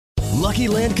Lucky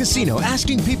Land Casino,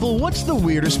 asking people, what's the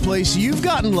weirdest place you've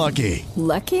gotten lucky?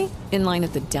 Lucky? In line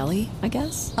at the deli, I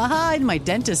guess? Aha, in my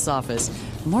dentist's office.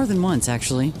 More than once,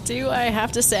 actually. Do I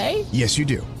have to say? Yes, you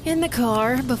do. In the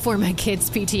car before my kids'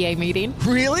 PTA meeting.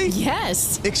 Really?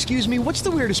 Yes. Excuse me, what's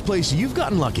the weirdest place you've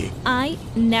gotten lucky? I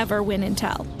never win and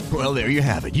tell. Well, there you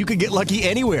have it. You can get lucky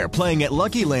anywhere, playing at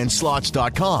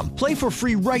LuckyLandSlots.com. Play for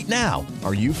free right now.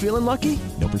 Are you feeling lucky?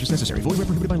 No purchase necessary. Void where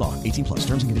prohibited by law. 18 plus.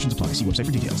 Terms and conditions apply. See website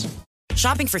for details.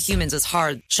 Shopping for humans is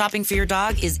hard. Shopping for your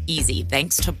dog is easy,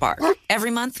 thanks to Bark. Every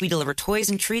month, we deliver toys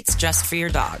and treats just for your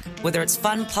dog. Whether it's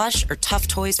fun plush or tough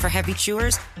toys for heavy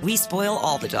chewers, we spoil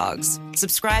all the dogs.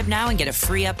 Subscribe now and get a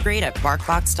free upgrade at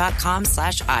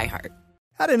BarkBox.com/iHeart.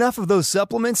 Had enough of those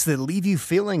supplements that leave you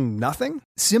feeling nothing?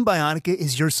 Symbiotica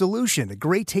is your solution to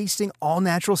great-tasting,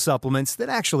 all-natural supplements that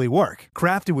actually work.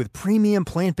 Crafted with premium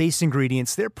plant-based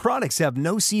ingredients, their products have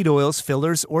no seed oils,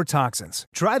 fillers, or toxins.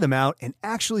 Try them out and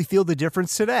actually feel the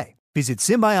difference today. Visit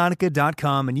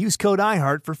Symbiotica.com and use code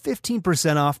IHEART for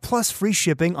 15% off plus free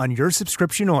shipping on your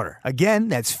subscription order. Again,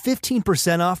 that's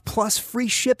 15% off plus free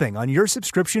shipping on your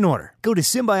subscription order. Go to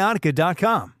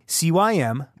Symbiotica.com,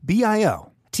 CYMBIOTIKA.com.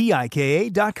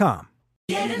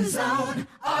 Get in the zone,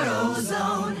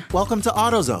 AutoZone. Welcome to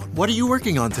AutoZone. What are you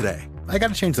working on today? I got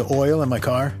to change the oil in my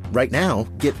car. Right now,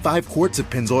 get 5 quarts of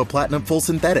Pennzoil Platinum Full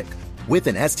Synthetic with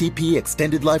an STP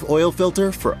Extended Life Oil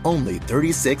Filter for only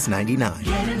 $36.99.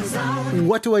 Get in the zone.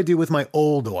 What do I do with my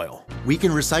old oil? We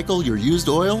can recycle your used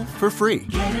oil for free.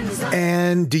 Get in the zone.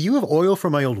 And do you have oil for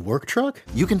my old work truck?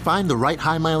 You can find the right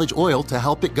high-mileage oil to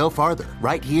help it go farther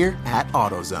right here at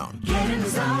AutoZone. Get in the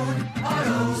zone,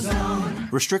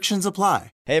 AutoZone. Restrictions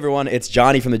apply. Hey everyone, it's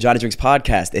Johnny from the Johnny Drinks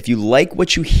Podcast. If you like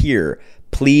what you hear,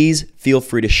 please feel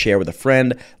free to share with a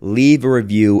friend, leave a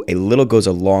review. A little goes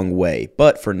a long way.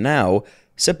 But for now,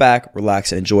 sit back,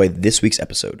 relax, and enjoy this week's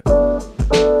episode.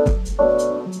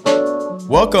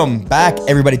 Welcome back,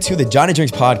 everybody, to the Johnny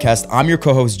Drinks Podcast. I'm your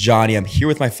co-host, Johnny. I'm here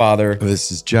with my father. This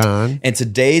is John. And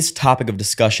today's topic of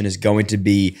discussion is going to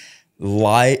be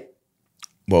life's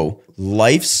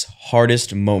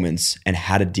hardest moments and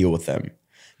how to deal with them.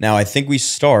 Now, I think we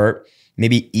start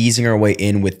maybe easing our way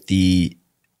in with the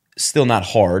still not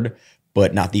hard,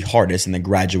 but not the hardest, and then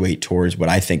graduate towards what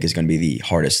I think is going to be the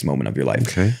hardest moment of your life.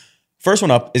 Okay. First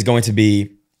one up is going to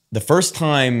be the first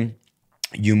time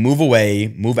you move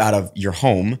out of your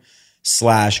home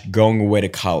 / going away to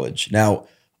college. Now,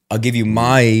 I'll give you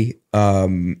my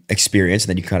experience, and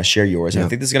then you can kind of share yours. And I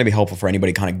think this is going to be helpful for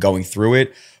anybody kind of going through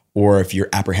it, or if you're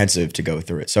apprehensive to go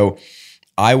through it. So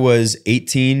I was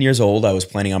 18 years old. I was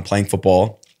planning on playing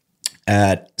football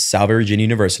at Salve Regina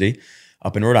University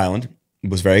up in Rhode Island.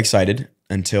 Was very excited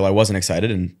until I wasn't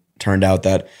excited, and turned out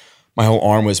that my whole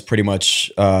arm was pretty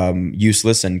much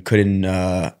useless and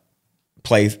couldn't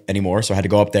play anymore. So I had to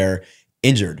go up there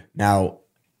injured. Now,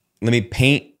 let me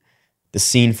paint the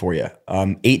scene for you.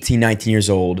 18, 19 years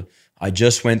old. I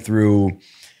just went through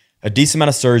a decent amount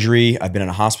of surgery. I've been in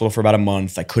a hospital for about a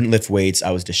month. I couldn't lift weights.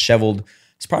 I was disheveled.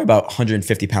 It's probably about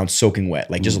 150 pounds soaking wet.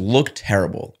 Like, just looked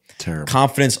terrible.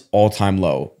 Confidence all-time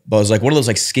low. But I was like one of those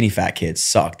like skinny fat kids.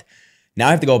 Sucked. Now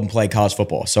I have to go up and play college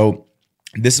football. So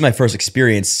this is my first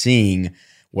experience seeing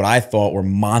what I thought were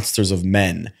monsters of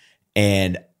men.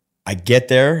 And I get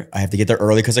there. I have to get there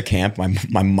early because of camp.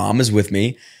 My mom is with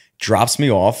me, drops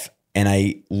me off, and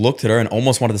I looked at her and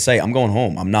almost wanted to say, I'm going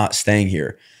home. I'm not staying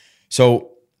here.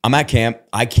 So I'm at camp.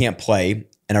 I can't play.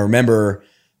 And I remember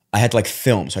I had to like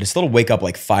film. So I just still wake up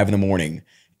like 5 a.m.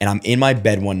 and I'm in my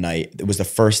bed one night. It was the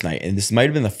first night. And this might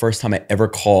have been the first time I ever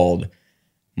called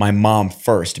my mom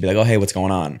first to be like, oh, hey, what's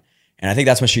going on? And I think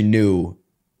that's when she knew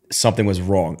something was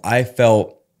wrong. I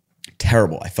felt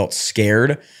terrible. I felt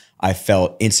scared. I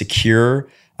felt insecure.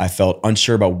 I felt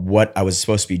unsure about what I was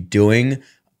supposed to be doing,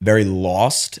 very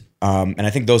lost. And I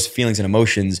think those feelings and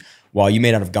emotions, while you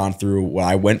may not have gone through what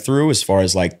I went through as far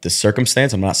as like the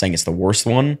circumstance, I'm not saying it's the worst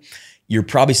one, you're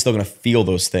probably still going to feel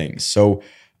those things. So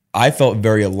I felt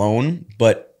very alone.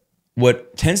 But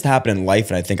what tends to happen in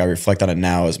life, and I think I reflect on it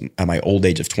now as at my old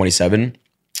age of 27,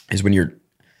 is when you're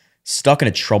stuck in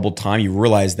a troubled time, you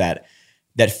realize that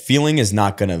that feeling is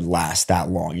not going to last that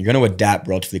long. You're going to adapt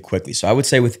relatively quickly. So I would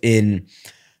say within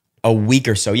a week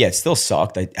or so, yeah, it still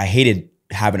sucked. I hated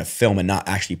having a film and not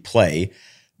actually play,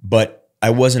 but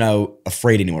I wasn't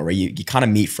afraid anymore, right? You kind of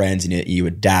meet friends and you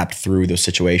adapt through those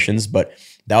situations. But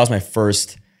that was my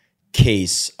first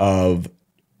case of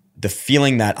the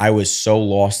feeling that I was so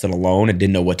lost and alone and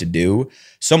didn't know what to do.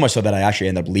 So much so that I actually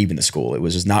ended up leaving the school. It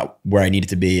was just not where I needed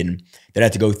to be. And then I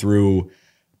had to go through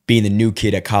being the new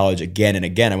kid at college again and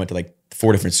again. I went to like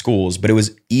 4 different schools, but it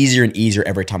was easier and easier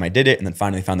every time I did it. And then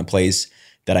finally found the place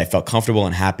that I felt comfortable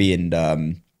and happy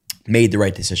and made the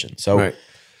right decision. So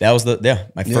that was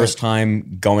my first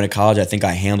time going to college. I think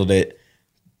I handled it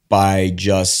by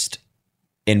just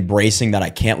embracing that I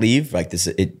can't leave. Like this,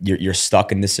 you're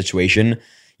stuck in this situation.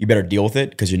 You better deal with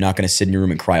it because you're not going to sit in your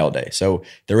room and cry all day. So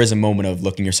there is a moment of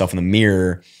looking yourself in the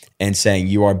mirror and saying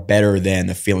you are better than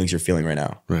the feelings you're feeling right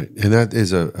now. Right. And that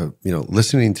is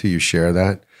listening to you share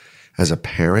that as a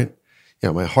parent,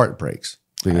 my heart breaks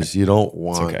because you don't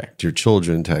want your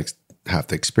children to have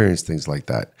to experience things like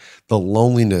that. The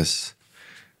loneliness,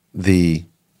 the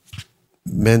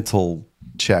mental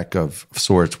check of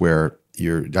sorts where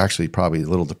you're actually probably a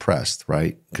little depressed,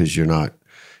 right? Because you're not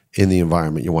in the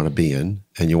environment you want to be in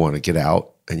and you want to get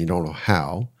out and you don't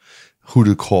know who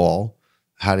to call,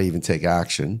 how to even take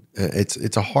action.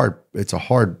 It's a hard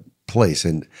place.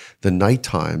 And the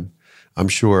nighttime, I'm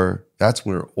sure that's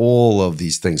where all of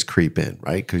these things creep in,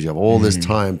 right? Because you have all this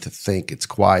time to think, it's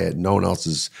quiet, no one else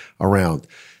is around.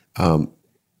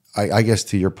 I guess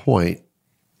to your point,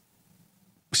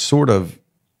 sort of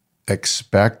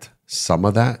expect some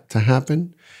of that to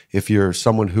happen. If you're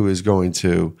someone who is going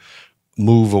to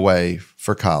move away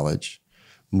for college,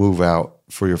 move out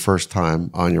for your first time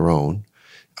on your own,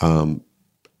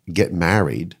 get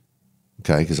married,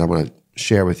 okay? Because I'm going to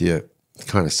share with you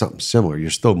kind of something similar.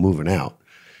 You're still moving out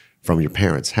from your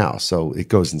parents' house. So it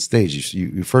goes in stages.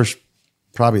 You first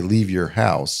probably leave your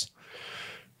house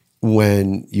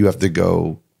when you have to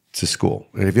go to school.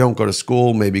 And if you don't go to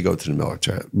school, maybe go to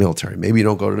the military. Maybe you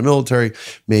don't go to the military.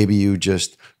 Maybe you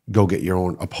just go get your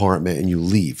own apartment and you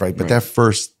leave, right? But that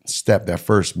first step, that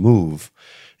first move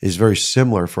is very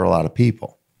similar for a lot of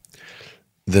people.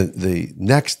 The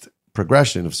next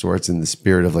progression of sorts in the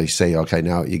spirit of like say, okay,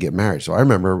 now you get married. So I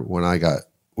remember when I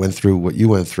went through what you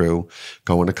went through,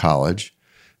 going to college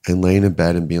and laying in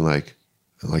bed and being like,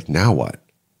 now what?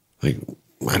 Like,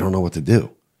 I don't know what to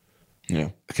do.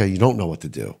 Yeah. Okay, you don't know what to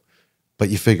do, but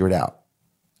you figure it out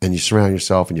and you surround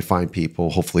yourself and you find people.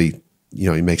 Hopefully,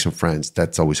 you make some friends.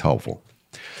 That's always helpful.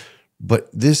 But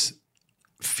this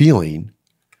feeling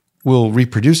will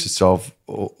reproduce itself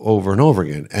over and over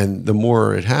again. And the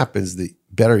more it happens, the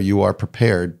better you are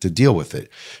prepared to deal with it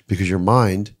because your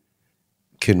mind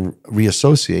can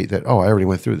reassociate that, oh, I already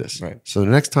went through this. Right. So the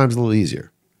next time's a little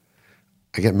easier.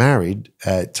 I get married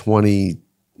at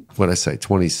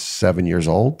 27 years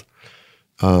old,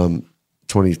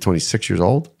 26 years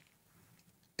old.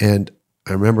 And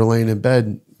I remember laying in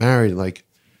bed married, like,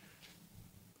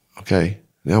 okay,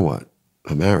 now what?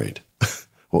 I'm married.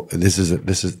 Well, this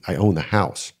is, I own the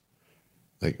house.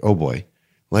 Like, oh boy,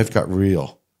 life got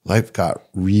real. Life got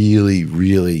really,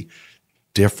 really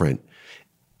different.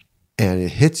 And it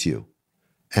hits you.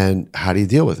 And how do you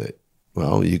deal with it?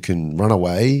 Well, you can run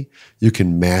away. You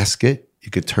can mask it.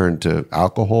 You could turn to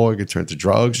alcohol. You could turn to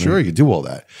drugs. Sure, you could do all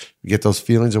that. You get those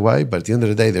feelings away. But at the end of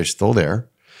the day, they're still there.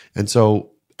 And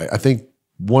so I think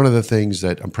one of the things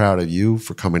that I'm proud of you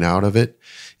for coming out of it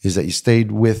is that you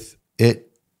stayed with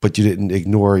it, but you didn't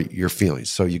ignore your feelings.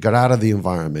 So you got out of the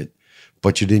environment,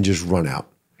 but you didn't just run out.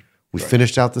 We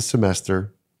finished out the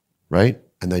semester, right?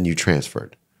 And then you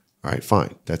transferred. All right,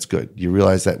 fine. That's good. You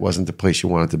realized that wasn't the place you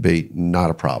wanted to be.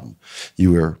 Not a problem.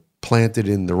 You were planted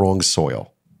in the wrong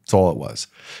soil. That's all it was.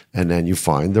 And then you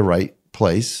find the right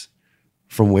place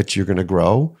from which you're going to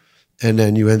grow. And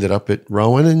then you ended up at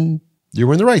Rowan and you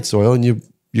were in the right soil and you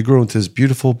grew into this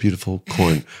beautiful, beautiful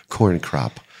corn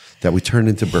crop that we turned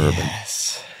into bourbon.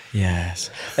 Yes.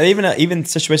 And even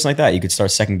situations like that, you could start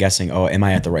second guessing, oh, am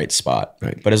I at the right spot?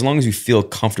 Right. But as long as you feel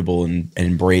comfortable and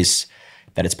embrace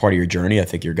that it's part of your journey, I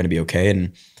think you're going to be okay.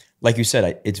 And like you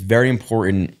said, it's very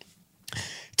important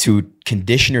to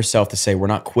condition yourself to say, we're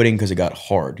not quitting because it got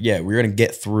hard. Yeah, we're going to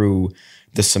get through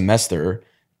the semester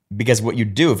because what you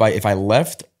do, if I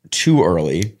left too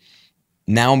early,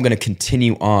 now I'm going to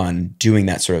continue on doing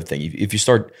that sort of thing. If you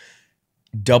start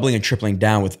doubling and tripling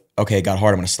down with, okay, it got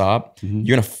hard, I'm going to stop. Mm-hmm.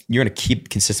 You're going to keep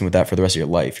consistent with that for the rest of your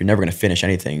life. You're never going to finish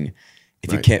anything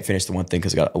if you can't finish the one thing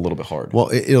because it got a little bit hard. Well,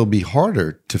 it'll be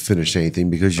harder to finish anything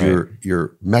because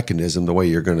your mechanism, the way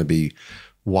you're going to be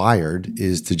wired,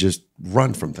 is to just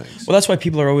run from things. Well, that's why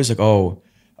people are always like, oh,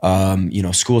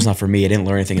 school's not for me. I didn't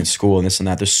learn anything in school and this and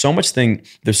that. There's so much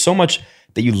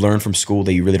that you learn from school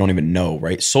that you really don't even know,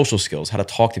 right? Social skills, how to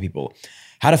talk to people,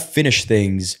 how to finish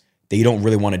things that you don't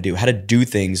really want to do, how to do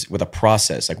things with a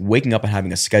process, like waking up and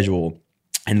having a schedule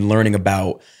and learning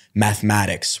about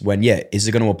mathematics when, is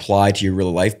it going to apply to your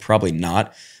real life? Probably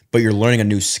not, but you're learning a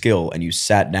new skill and you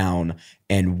sat down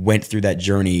and went through that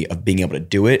journey of being able to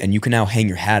do it. And you can now hang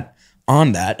your hat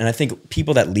on that. And I think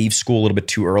people that leave school a little bit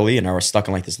too early and are stuck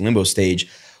in like this limbo stage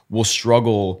will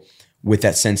struggle with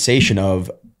that sensation of,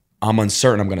 I'm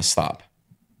uncertain I'm going to stop.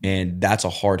 And that's a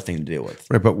hard thing to deal with.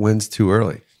 Right, but when's too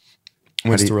early?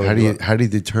 When's too early? How do you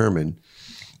determine?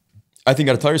 I think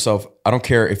you got to tell yourself, I don't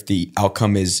care if the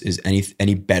outcome is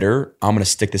any better. I'm going to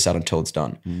stick this out until it's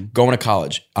done. Going to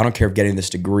college, I don't care if getting this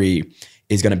degree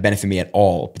is going to benefit me at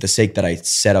all. But the sake that I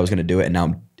said I was going to do it and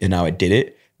now I did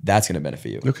it, that's going to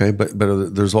benefit you. Okay, but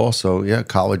there's also,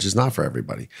 college is not for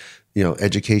everybody.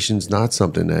 Education's not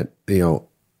something that,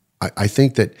 I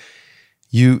think that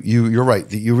you're right.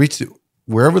 That you reach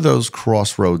wherever those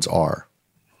crossroads are.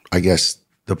 I guess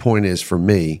the point is for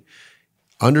me,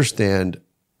 understand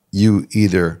you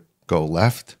either go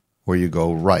left or you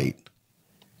go right.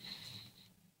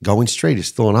 Going straight is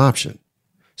still an option.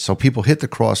 So people hit the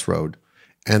crossroad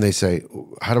and they say,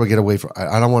 how do I get away from,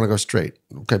 I don't want to go straight.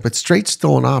 Okay, but straight's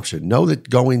still an option. Know that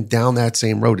going down that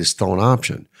same road is still an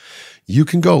option. You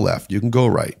can go left, you can go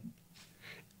right.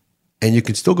 And you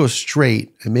can still go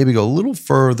straight and maybe go a little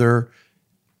further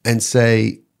and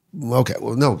say, okay,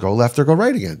 well, no, go left or go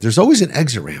right again. There's always an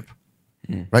exit ramp,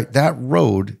 right? That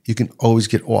road, you can always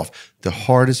get off. The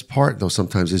hardest part, though,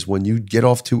 sometimes is when you get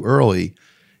off too early,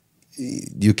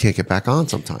 you can't get back on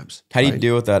sometimes. How do you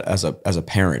deal with that as a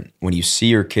parent when you see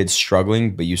your kids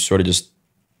struggling, but you sort of just,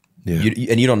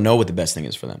 you don't know what the best thing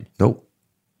is for them? Nope.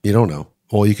 You don't know.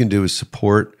 All you can do is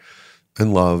support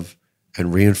and love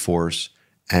and reinforce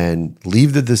and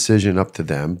leave the decision up to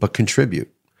them, but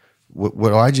contribute.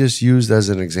 What I just used as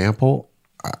an example,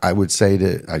 I would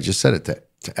say I just said it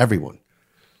to everyone.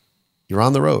 You're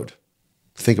on the road.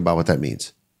 Think about what that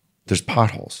means. There's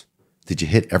potholes. Did you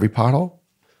hit every pothole?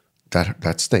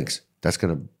 That stinks. That's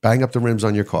going to bang up the rims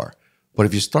on your car. But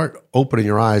if you start opening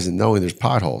your eyes and knowing there's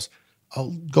potholes,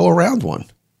 go around one.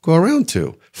 Go around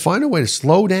two. Find a way to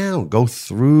slow down. Go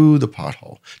through the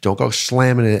pothole. Don't go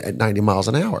slamming it at 90 miles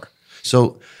an hour.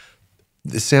 So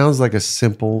it sounds like a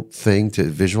simple thing to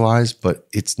visualize, but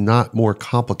it's not more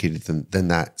complicated than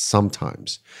that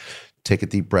sometimes. Take a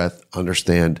deep breath,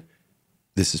 understand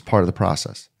this is part of the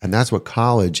process. And that's what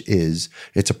college is.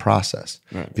 It's a process.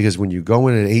 Right. Because when you go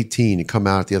in at 18, you come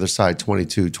out at the other side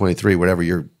 22, 23, whatever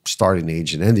your starting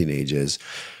age and ending age is,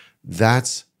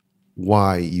 that's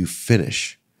why you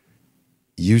finish.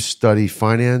 You study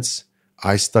finance,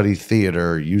 I studied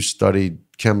theater, you studied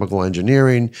chemical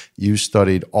engineering, you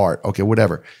studied art, okay,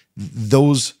 whatever.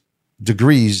 Those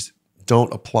degrees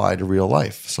don't apply to real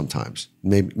life sometimes.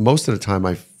 Maybe most of the time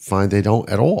I find they don't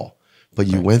at all. But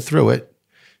you went through it,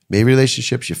 made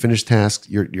relationships, you finished tasks,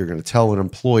 you're going to tell an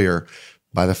employer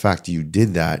by the fact that you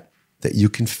did that you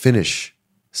can finish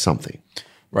something.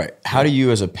 Right. How do you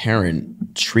as a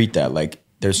parent treat that? Like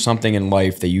there's something in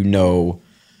life that you know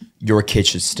your kid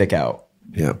should stick out.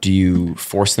 Yeah. Do you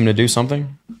force them to do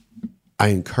something? I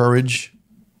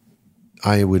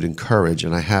would encourage,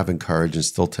 and I have encouraged and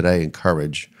still today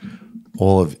encourage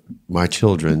all of my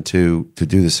children to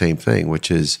do the same thing,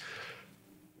 which is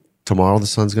tomorrow the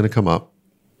sun's going to come up.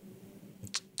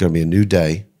 It's going to be a new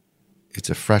day.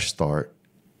 It's a fresh start.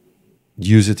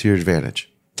 Use it to your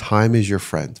advantage. Time is your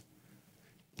friend.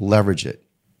 Leverage it.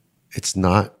 It's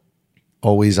not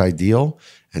always ideal,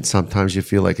 and sometimes you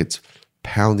feel like it's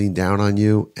pounding down on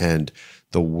you and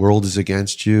the world is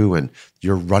against you and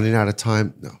you're running out of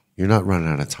time. No, you're not running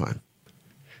out of time.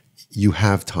 You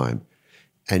have time.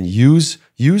 And use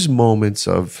moments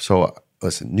of, so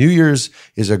listen, New Year's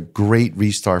is a great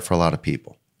restart for a lot of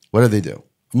people. What do?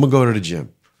 I'm going to go to the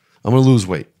gym. I'm going to lose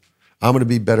weight. I'm going to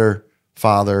be better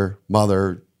father,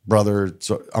 mother, brother.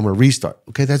 So I'm going to restart.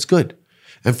 Okay, that's good.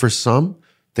 And for some,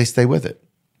 they stay with it.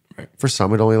 Right. For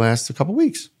some, it only lasts a couple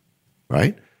weeks,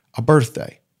 right? A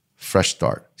birthday, fresh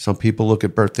start. Some people look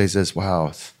at birthdays as,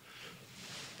 wow,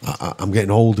 I'm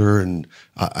getting older and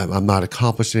I'm not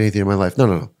accomplishing anything in my life.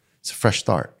 No. It's a fresh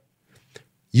start.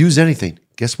 Use anything.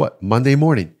 Guess what? Monday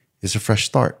morning is a fresh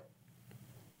start,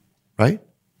 right?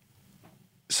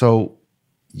 So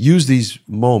use these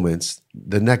moments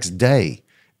the next day,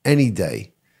 any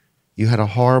day. You had a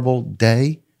horrible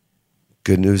day.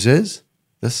 Good news is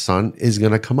the sun is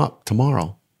going to come up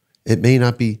tomorrow. It may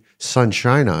not be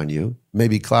sunshine on you,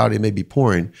 maybe cloudy, maybe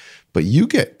pouring, but you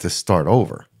get to start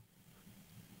over.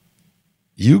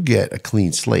 You get a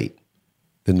clean slate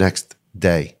the next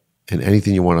day, and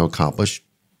anything you want to accomplish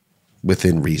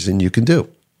within reason you can do.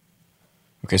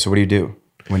 Okay, so what do you do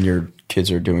when your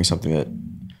kids are doing something that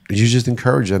you just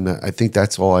encourage them? I think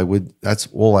that's all I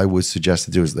would suggest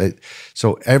to do is that.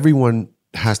 So everyone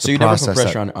has to process that.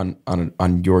 So you never put pressure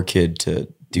on your kid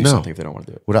to do something if they don't want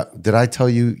to do it. Did I tell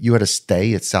you had to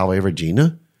stay at Salve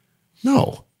Regina?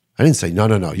 No, I didn't say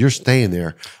no. You're staying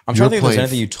there. I'm trying to think if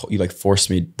there's anything you like forced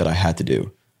me that I had to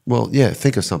do. Well, yeah,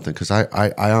 think of something, because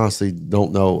I honestly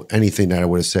don't know anything that I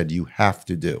would have said you have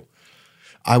to do.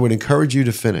 I would encourage you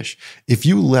to finish. If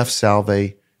you left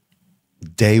Salve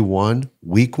day one,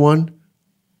 week one,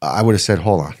 I would have said,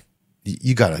 hold on.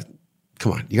 You got to,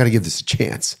 come on, you got to give this a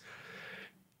chance.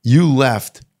 You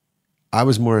left, I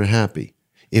was more than happy.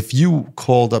 If you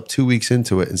called up 2 weeks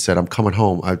into it and said, I'm coming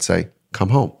home, I'd say, come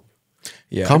home.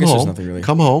 Yeah, come I guess home, there's nothing really.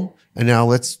 Come home, and now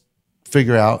let's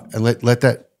figure out and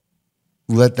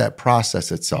let that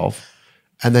process itself.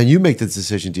 And then you make the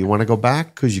decision. Do you want to go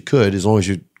back? Because you could, as long as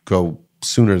you go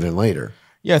sooner than later.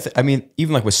 Yeah, I mean,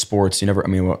 even like with sports, you never. I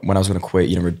mean, when I was going to quit,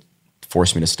 you never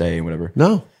forced me to stay and whatever.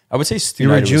 No, I would say you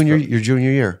were a student junior. Your junior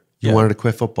year, you wanted to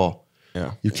quit football.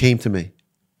 Yeah, you came to me,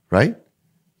 right?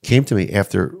 Came to me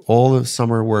after all the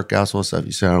summer workouts and all that stuff.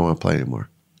 You said, I don't want to play anymore.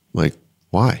 I'm like,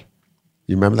 why?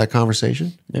 You remember that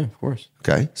conversation? Yeah, of course.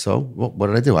 Okay, so what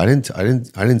did I do? I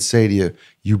didn't say to you,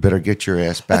 you better get your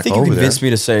ass back over there. I think you convinced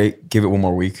me to say, give it one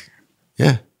more week.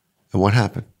 Yeah, and what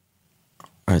happened?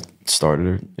 I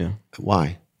started it. Yeah.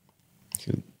 Why?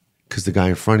 Because the guy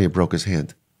in front of you broke his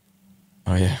hand.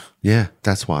 Oh yeah. Yeah,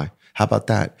 that's why. How about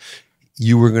that?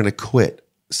 You were going to quit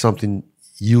something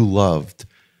you loved,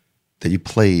 that you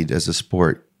played as a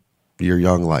sport your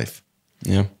young life.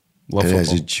 Yeah. Love and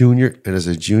football. as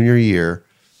a junior year,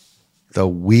 the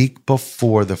week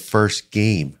before the first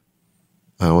game,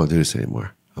 I don't want to do this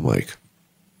anymore. I'm like,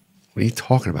 what are you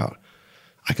talking about?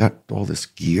 I got all this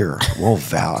gear. I'm all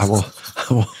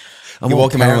You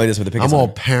walked in my room like this with a picket I'm all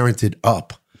sign. parented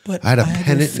up. But I had a I had your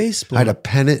pennant. face I had a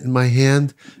pennant in my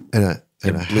hand and a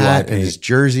blue hat eye and his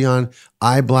jersey on,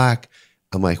 eye black.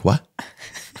 I'm like, what?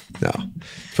 No,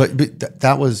 but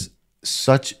that was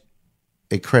such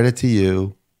a credit to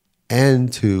you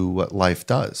and to what life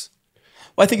does.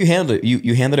 Well, I think you handled it.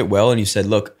 You handled it well, and you said,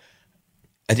 look,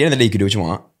 at the end of the day, you can do what you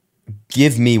want.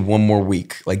 Give me one more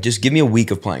week. Like, just give me a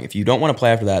week of playing. If you don't want to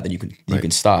play after that, then you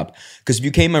can stop. Because if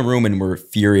you came in my room and were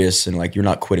furious and like, you're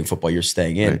not quitting football, you're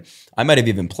staying in, Right. I might have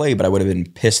even played, but I would have been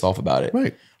pissed off about it.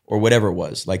 Right. Or whatever it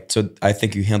was. Like, so I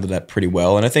think you handled that pretty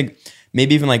well. And I think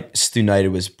maybe even like Stu United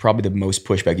was probably the most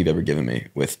pushback you've ever given me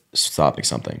with stopping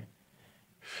something.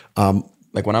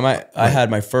 Like when I had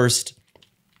my first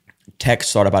tech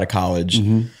startup out of college.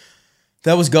 Mm-hmm.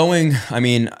 That was going, I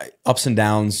mean, ups and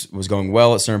downs, was going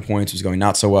well at certain points, was going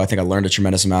not so well. I think I learned a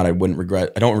tremendous amount. I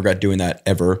don't regret doing that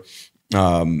ever.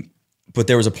 But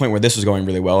there was a point where this was going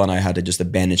really well and I had to just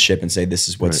abandon ship and say, this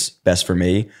is what's best for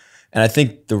me. And I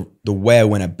think the way I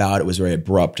went about it was very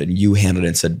abrupt, and you handled it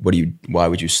and said, why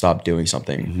would you stop doing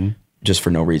something just for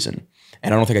no reason?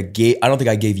 And I don't think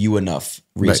I gave you enough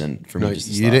reason for me just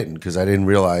to stop. You didn't, because I didn't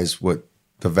realize what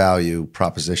the value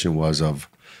proposition was of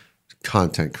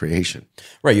content creation.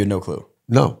 Right, you had no clue.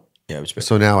 No. Yeah, it was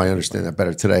so now I understand that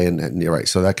better today, and you're right.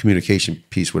 So that communication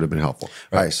piece would have been helpful.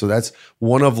 Right. All right, so that's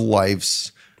one of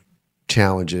life's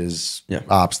challenges,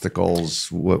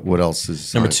 obstacles. What else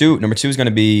is number two? Number two is going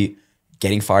to be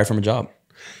getting fired from a job.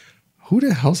 Who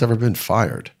the hell's ever been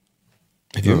fired?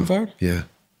 Have you been fired? Yeah.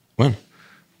 When?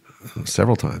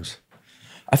 Several times.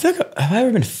 I feel like, have I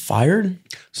ever been fired?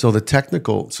 So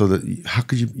how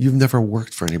could you've never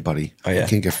worked for anybody. Oh, yeah. You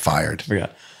can't get fired. I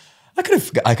forgot. I could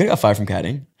have got fired from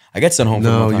caddying. I got sent home.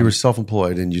 No, you were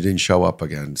self-employed and you didn't show up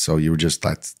again. So you were just,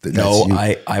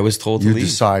 I was told to leave. You're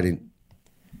deciding.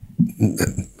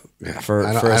 For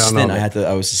a stint,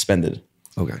 I was suspended.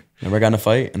 Okay. Remember I got in a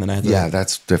fight and then I had to. Yeah,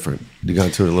 that's different. You got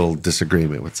into a little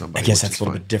disagreement with somebody. I guess that's a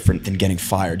little bit different than getting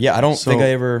fired. Yeah, I don't think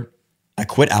I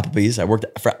quit Applebee's. I worked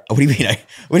for, what do you mean?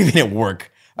 What do you mean at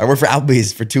work? I worked for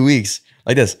Applebee's for 2 weeks.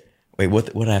 Like this. Wait,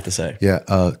 what did I have to say?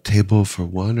 Yeah, table for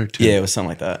one or two? Yeah, it was something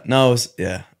like that. No, it was,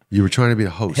 yeah. You were trying to be a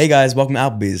host. Hey guys, welcome to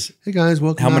Applebee's. Hey guys,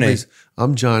 welcome How to many? Applebee's.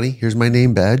 I'm Johnny. Here's my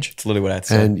name badge. That's literally what I had to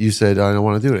say. And you said, I don't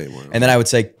want to do it anymore. And then I would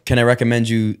say, can I recommend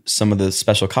you some of the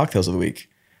special cocktails of the week?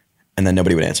 And then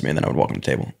nobody would answer me, and then I would walk them to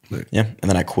the table. Right. Yeah, and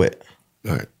then I quit.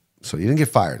 All right. So you didn't get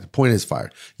fired. The point is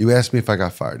fired. You asked me if I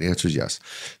got fired. The answer is yes.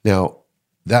 Now,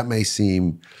 that may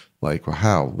seem like, well,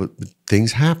 how? But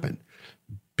things happen.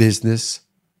 Business,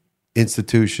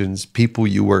 institutions, people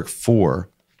you work for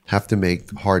have to make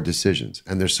hard decisions.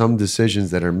 And there's some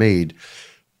decisions that are made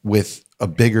with a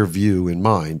bigger view in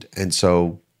mind. And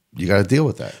so you got to deal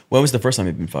with that. When was the first time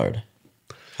you've been fired?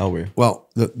 How were you? Well,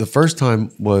 the first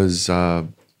time was, I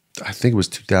think it was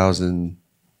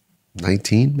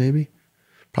 2019, maybe.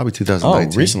 Probably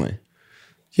 2019. Oh, recently.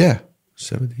 Yeah.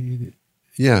 17.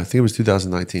 Yeah, I think it was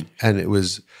 2019. And it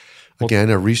was, again,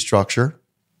 a restructure.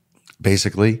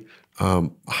 Basically,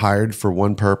 hired for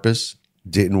one purpose,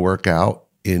 didn't work out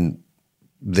in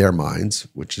their minds,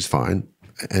 which is fine.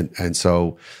 And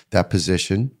so that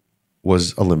position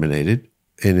was eliminated.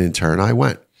 And in turn, I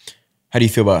went. How do you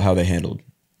feel about how they handled?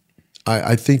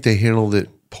 I think they handled it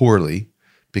poorly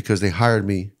because they hired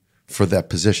me for that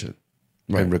position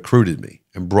and recruited me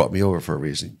and brought me over for a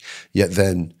reason. Yet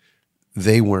then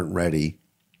they weren't ready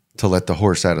to let the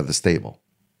horse out of the stable,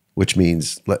 which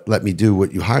means let me do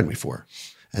what you hired me for.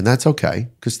 And that's okay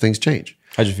because things change.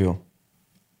 How'd you feel?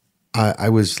 I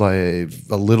was like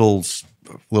a little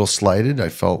slighted. I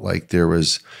felt like there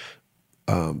was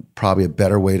probably a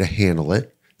better way to handle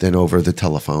it than over the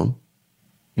telephone.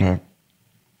 Yeah.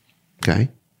 Okay.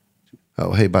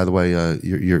 Oh, hey, by the way,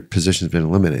 your position's been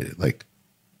eliminated. Like,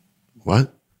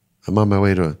 what? I'm on my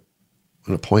way to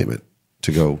an appointment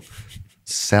to go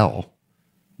sell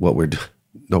what we're doing.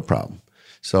 No problem.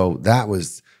 So that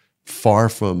was far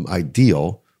from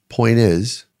ideal. Point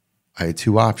is, I had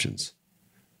two options.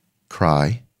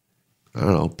 Cry, I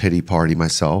don't know, pity party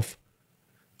myself,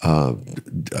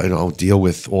 deal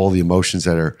with all the emotions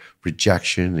that are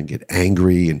rejection and get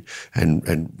angry and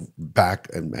back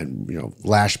and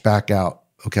lash back out.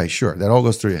 Okay, sure, that all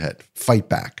goes through your head. Fight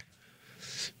back.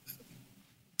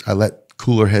 I let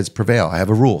cooler heads prevail. I have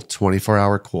a rule,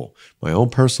 24-hour cool, my own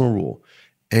personal rule.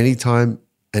 Anytime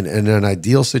and in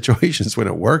ideal situations when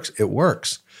it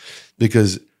works.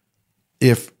 Because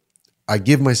if I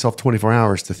give myself 24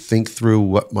 hours to think through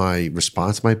what my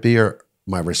response might be, or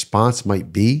my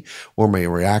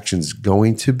reaction's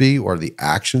going to be, or the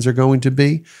actions are going to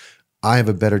be, I have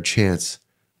a better chance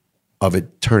of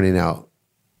it turning out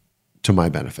to my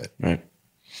benefit. Right.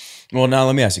 Well, now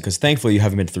let me ask you, because thankfully you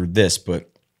haven't been through this, but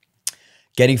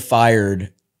getting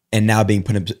fired and now being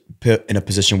put in a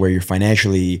position where you're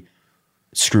financially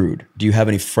screwed. Do you have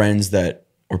any friends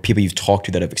or people you've talked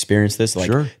to that have experienced this?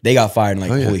 Like, sure. They got fired and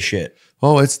holy shit.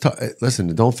 Oh, it's tough.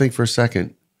 Listen, don't think for a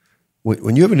second.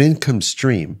 When you have an income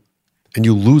stream and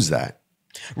you lose that.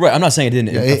 Right. I'm not saying it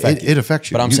didn't affect you. It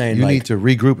affects you. But I'm saying you need to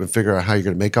regroup and figure out how you're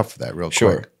going to make up for that real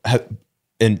quick.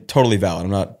 And totally valid.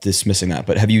 I'm not dismissing that.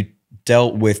 But have you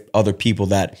dealt with other people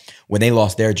that when they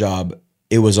lost their job,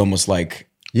 it was almost like.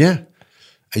 Yeah.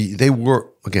 They wear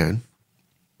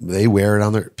it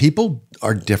on their. People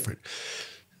are different.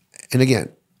 And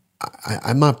again,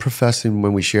 I'm not professing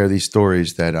when we share these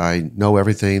stories that I know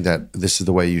everything, that this is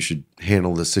the way you should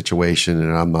handle the situation.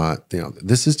 And I'm not,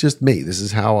 this is just me. This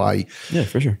is how I. Yeah,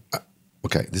 for sure.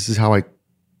 This is how I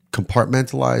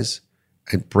compartmentalize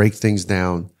and break things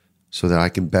down so that I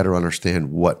can better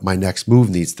understand what my next move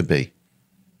needs to be.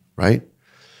 Right?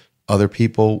 Other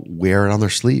people wear it on their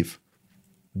sleeve.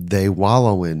 They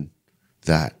wallow in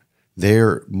that.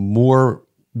 They're more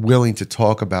willing to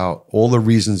talk about all the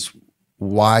reasons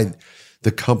why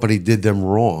the company did them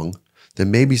wrong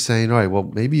than maybe saying, all right,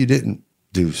 well, maybe you didn't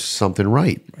do something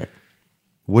right.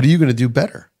 What are you going to do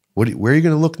better? Where are you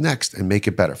going to look next and make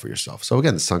it better for yourself? So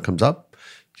again, the sun comes up,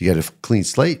 you get a clean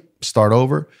slate, start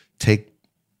over, take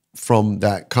from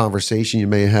that conversation you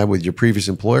may have had with your previous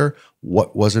employer,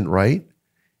 what wasn't right.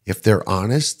 If they're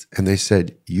honest and they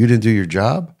said, you didn't do your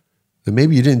job, then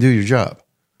maybe you didn't do your job.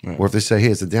 Right. Or if they say, hey,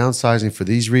 it's a downsizing for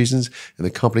these reasons and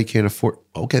the company can't afford,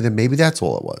 okay, then maybe that's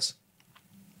all it was.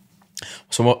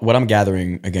 So what I'm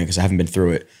gathering, again, because I haven't been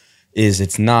through it, is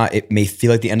it may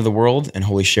feel like the end of the world and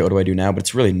holy shit, what do I do now? But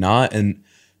it's really not. And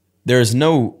there's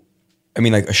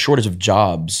a shortage of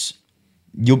jobs.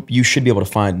 You should be able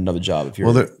to find another job if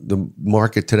you're. Well, the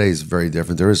market today is very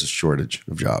different. There is a shortage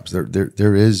of jobs.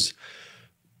 There is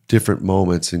different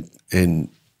moments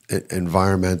in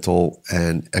environmental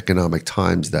and economic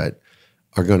times that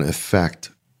are going to affect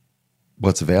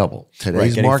what's available.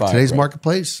 Today's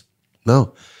marketplace,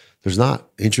 no, there's not.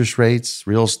 Interest rates,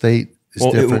 real estate is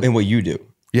different. In what you do.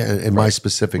 Yeah, in my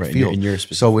specific field. In your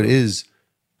specific so it is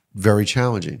very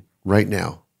challenging right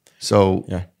now. So,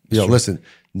 listen,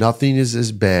 nothing is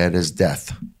as bad as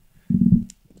death.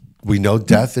 We know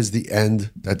death is the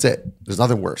end. That's it. There's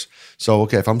nothing worse. So,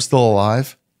 okay, if I'm still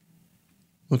alive,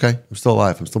 okay, I'm still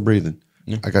alive. I'm still breathing.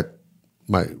 Yeah. I got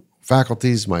my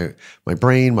faculties, my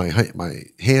brain, my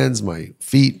hands, my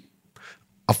feet.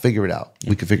 I'll figure it out.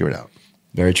 We can figure it out.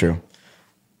 Very true.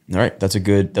 All right, that was a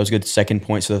good second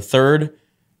point. So the third,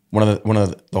 one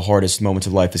of the hardest moments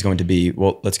of life is going to be,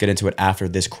 well, let's get into it after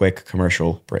this quick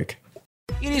commercial break.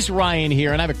 It is Ryan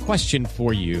here, and I have a question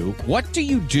for you. What do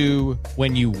you do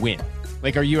when you win?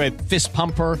 Like, are you a fist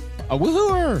pumper, a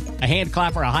woo-hooer, a hand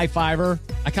clapper, a high fiver?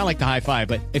 I kind of like the high five,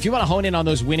 but if you want to hone in on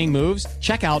those winning moves,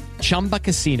 check out Chumba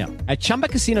Casino. At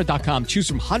ChumbaCasino.com, choose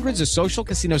from hundreds of social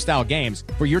casino style games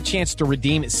for your chance to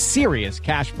redeem serious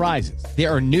cash prizes.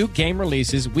 There are new game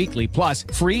releases weekly, plus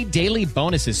free daily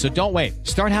bonuses. So don't wait.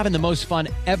 Start having the most fun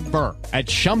ever at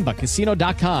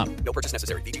ChumbaCasino.com. No purchase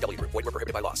necessary. VGW Group. Void where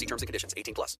prohibited by law. See terms and conditions.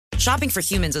 18+. Shopping for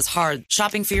humans is hard.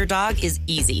 Shopping for your dog is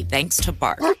easy thanks to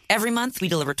Bark. Every month, we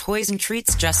deliver toys and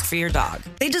treats just for your dog.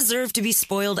 They deserve to be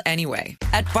spoiled anyway.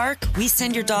 At Bark, we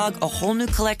send your dog a whole new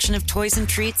collection of toys and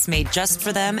treats made just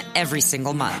for them every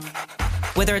single month.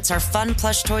 Whether it's our fun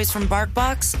plush toys from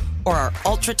BarkBox or our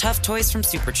ultra tough toys from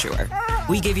Super Chewer,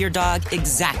 we give your dog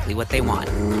exactly what they want.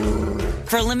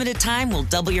 For a limited time, we'll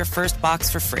double your first box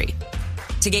for free.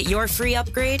 To get your free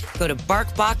upgrade, go to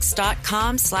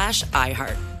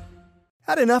barkbox.com/iHeart.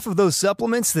 Had enough of those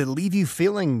supplements that leave you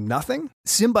feeling nothing?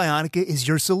 Symbiotica is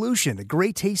your solution to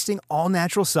great-tasting,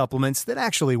 all-natural supplements that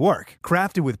actually work.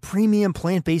 Crafted with premium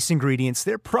plant-based ingredients,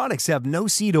 their products have no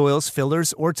seed oils,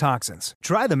 fillers, or toxins.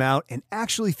 Try them out and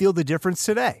actually feel the difference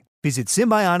today. Visit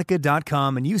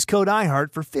Symbiotica.com and use code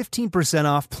IHEART for 15%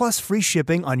 off plus free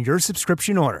shipping on your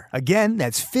subscription order. Again,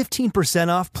 that's 15%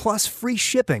 off plus free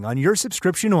shipping on your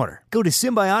subscription order. Go to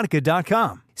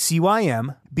Symbiotica.com,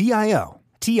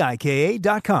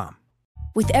 CYMBIOTIKA.com.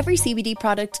 With every CBD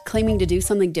product claiming to do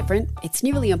something different, it's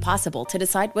nearly impossible to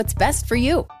decide what's best for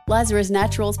you. Lazarus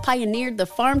Naturals pioneered the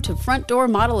farm-to-front-door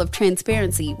model of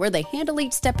transparency, where they handle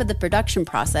each step of the production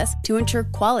process to ensure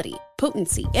quality,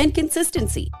 potency, and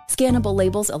consistency. Scannable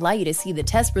labels allow you to see the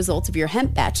test results of your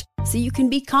hemp batch, so you can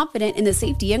be confident in the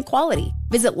safety and quality.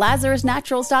 Visit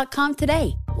LazarusNaturals.com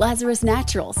today. Lazarus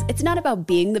Naturals. It's not about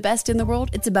being the best in the world,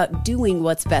 it's about doing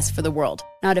what's best for the world.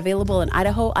 Not available in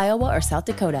Idaho, Iowa, or South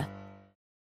Dakota.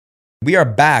 We are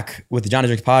back with the John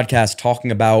Hendricks podcast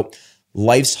talking about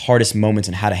life's hardest moments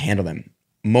and how to handle them.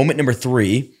 Moment number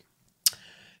 3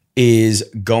 is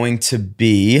going to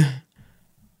be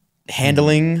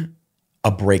handling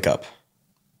a breakup.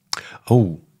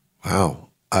 Oh, wow.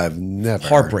 I've never.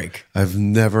 Heartbreak. I've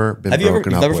never been broken up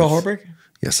with. Have you ever felt heartbreak?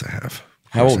 Yes, I have.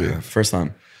 How old were you? First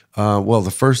time? Well,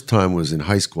 the first time was in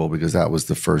high school because that was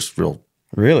the first real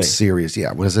serious.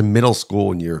 Yeah. When I was in middle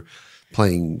school and you're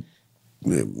playing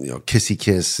kissy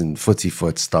kiss and footsie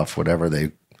foot stuff, whatever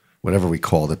we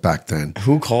called it back then.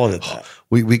 Who called it that?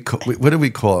 We what did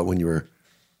we call it when you were?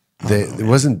 It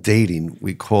wasn't dating.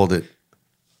 We called it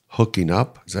hooking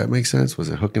up. Does that make sense? Was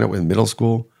it hooking up in middle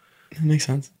school? That makes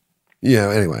sense. Yeah.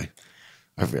 Anyway,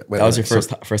 I forget. That was your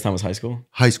first time was high school.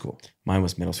 High school. Mine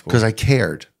was middle school because I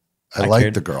cared. I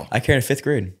liked the girl. I cared in 5th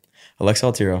grade. Alexa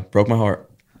Altiro broke my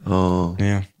heart. Oh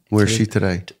yeah. Where's she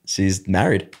today? She's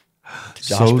married to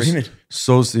Josh Freeman.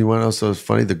 So you want to know? So it's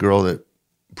funny. The girl that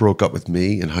broke up with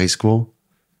me in high school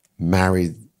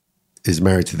is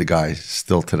married to the guy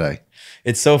still today.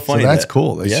 It's so funny. So that's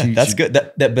cool. Yeah, that's good.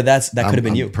 That could have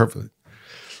been you. Perfect.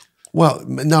 Well,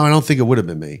 no, I don't think it would have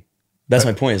been me. That's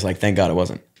my point. Is like, thank God it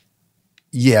wasn't.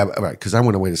 Yeah, right. Because I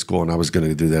went away to school and I was going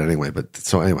to do that anyway. But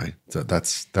so anyway,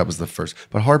 that was the first.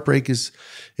 But heartbreak is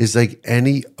like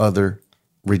any other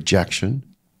rejection.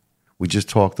 We just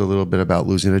talked a little bit about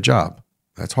losing a job.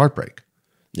 That's heartbreak.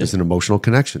 There's an emotional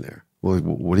connection there. Well,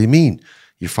 what do you mean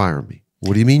you're firing me?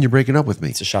 What do you mean you're breaking up with me?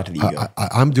 It's a shot to the ego.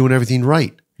 I'm doing everything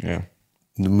right. Yeah.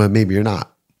 Maybe you're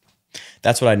not.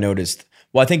 That's what I noticed.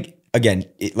 Well, I think, again,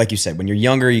 like you said, when you're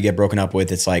younger, you get broken up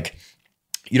with, it's like,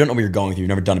 you don't know what you're going through. You've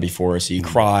never done it before. So you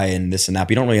cry and this and that,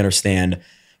 but you don't really understand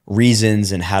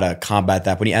reasons and how to combat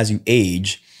that. But as you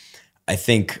age, I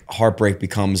think heartbreak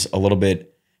becomes a little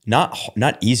bit,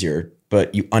 not easier,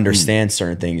 but you understand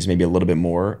certain things maybe a little bit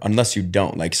more, unless you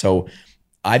don't. Like, so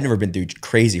I've never been through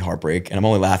crazy heartbreak, and I'm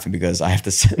only laughing because I have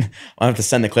to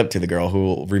send the clip to the girl who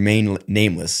will remain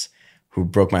nameless, who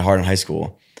broke my heart in high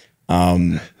school.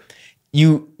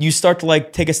 You start to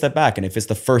like take a step back, and if it's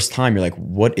the first time, you're like,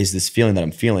 what is this feeling that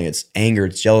I'm feeling? It's anger,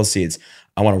 it's jealousy, it's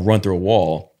I want to run through a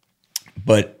wall.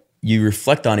 But you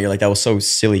reflect on it, you're like, that was so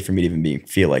silly for me to even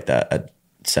feel like that at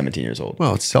 17 years old.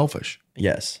 Well, it's selfish.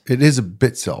 Yes. It is a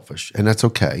bit selfish, and that's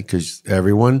okay because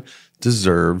everyone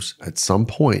deserves at some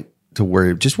point to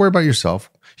worry about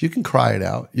yourself. You can cry it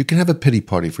out. You can have a pity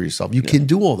party for yourself. You can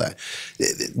do all that.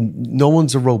 No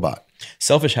one's a robot.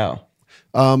 Selfish how?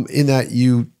 In that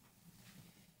you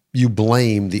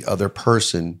blame the other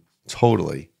person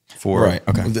totally for right.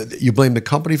 Okay. You blame the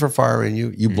company for firing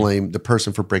you. You blame the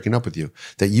person for breaking up with you.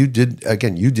 That you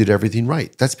did everything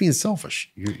right. That's being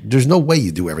selfish. There's no way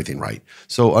you do everything right.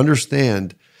 So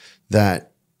understand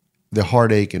that the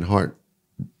heartache and heart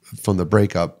from the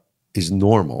breakup is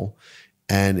normal,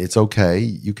 and it's okay.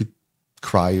 You could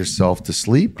cry yourself to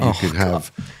sleep. You can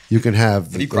have.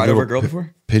 Have you cried over a girl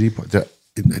before? Pity.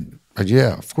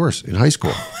 Yeah, of course. In high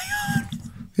school.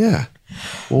 Yeah.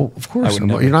 Well, of course.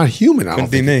 You're not human. I don't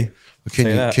Couldn't be think.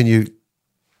 me.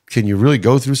 Can you really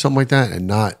go through something like that and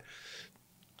not,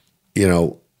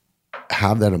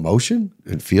 have that emotion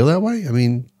and feel that way? I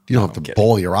mean, you don't have to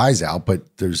bawl your eyes out,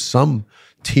 but there's some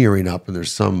tearing up and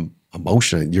there's some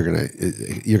emotion. You're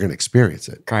gonna experience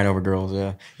it. Crying over girls,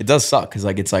 yeah. It does suck because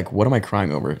it's like, what am I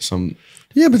crying over?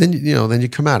 Yeah, but then then you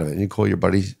come out of it and you call your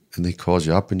buddy and he calls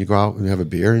you up and you go out and you have a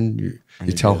beer and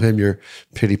you tell him your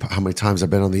pity how many times I've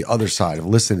been on the other side of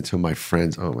listening to my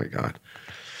friends. Oh my God.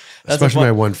 Especially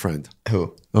my one friend.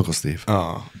 Who? Uncle Steve.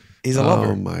 Oh, he's a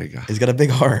lover. Oh my God. He's got a big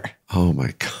heart. Oh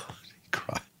my God. He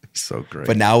cried. He's so great.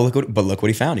 But now look what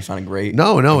he found. He found a great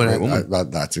woman.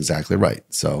 That's exactly right.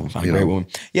 So found a great woman.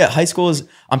 Yeah, high school is,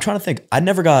 I'm trying to think. I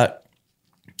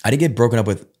didn't get broken up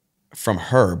with from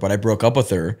her, but I broke up with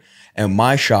her. And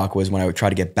my shock was when I would try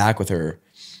to get back with her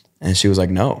and she was like,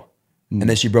 no. And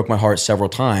then she broke my heart several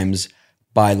times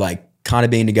by kind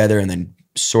of being together and then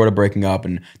sort of breaking up.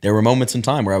 And there were moments in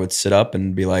time where I would sit up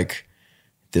and be like,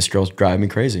 this girl's driving me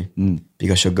crazy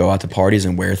because she'll go out to parties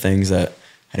and wear things that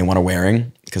I didn't want her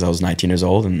wearing because I was 19 years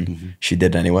old and she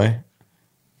did it anyway.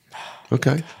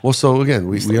 Okay. Well, so again,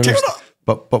 we understand,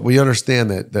 but we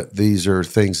understand that these are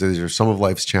things, these are some of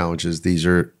life's challenges. These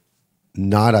are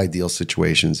not ideal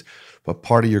situations, but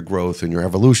part of your growth and your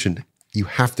evolution, you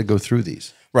have to go through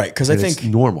these. Right. Because I think it's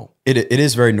normal. It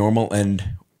is very normal.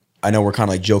 And I know we're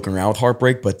kind of joking around with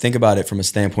heartbreak, but think about it from a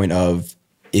standpoint of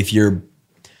if you're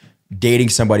dating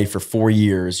somebody for 4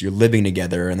 years, you're living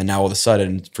together, and then now all of a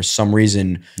sudden, for some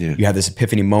reason, you have this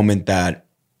epiphany moment that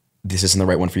this isn't the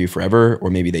right one for you forever, or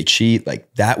maybe they cheat.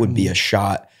 That would be a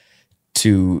shot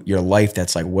to your life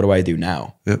that's like, what do I do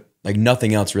now? Yep.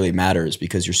 Nothing else really matters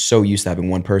because you're so used to having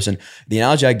one person. The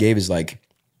analogy I gave is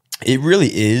it really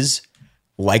is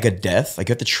like a death. You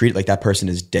have to treat it like that person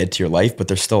is dead to your life, but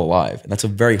they're still alive. And that's a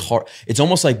very hard, it's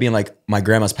almost like being like, my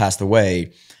grandma's passed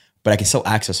away, but I can still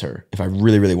access her if I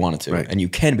really, really wanted to. Right. And you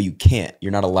can, but you can't.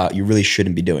 You're not allowed. You really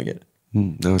shouldn't be doing it.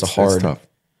 No, it's a hard, tough.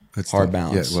 Hard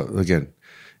balance. Yeah. Well, again,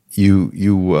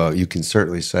 you can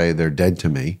certainly say they're dead to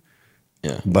me.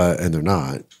 Yeah. And they're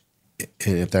not.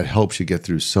 And if that helps you get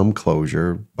through some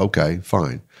closure, okay,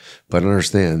 fine. But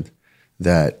understand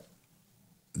that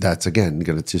that's, again,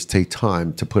 going to just take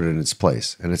time to put it in its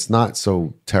place. And it's not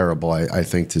so terrible, I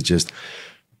think, to just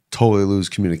totally lose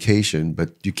communication,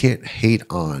 but you can't hate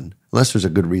on, unless there's a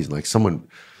good reason. Like someone,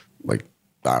 I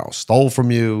don't know, stole from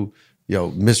you,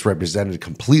 misrepresented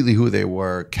completely who they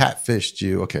were, catfished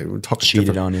you. Okay, we're talking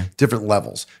cheated on you. Different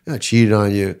levels. Cheated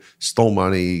on you, stole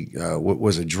money,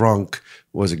 was a drunk,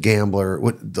 was a gambler.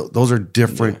 Those are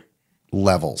different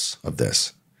levels of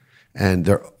this. And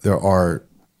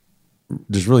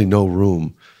there's really no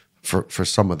room for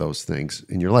some of those things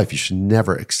in your life. You should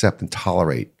never accept and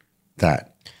tolerate that.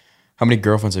 How many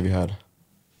girlfriends have you had?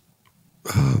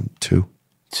 2.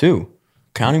 2?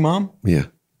 Counting mom? Yeah.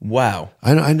 Wow.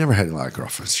 I never had a lot of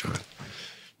girlfriends, Sean.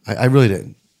 I really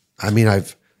didn't. I mean,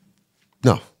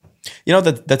 no.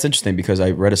 That's interesting because I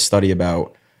read a study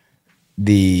about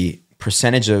the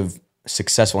percentage of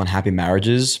successful and happy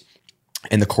marriages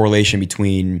and the correlation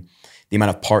between the amount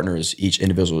of partners each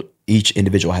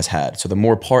individual has had. So the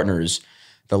more partners,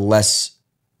 the less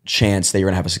chance that you're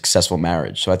going to have a successful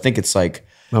marriage. So I think it's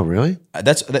oh, really?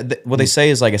 That's what they say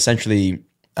is essentially,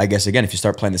 I guess, again, if you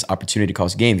start playing this opportunity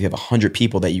cost game, if you have 100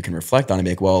 people that you can reflect on and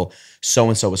be like, well,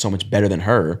 so-and-so was so much better than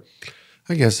her.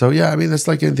 I guess so. Yeah. I mean, that's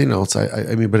like anything else.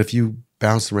 I mean, but if you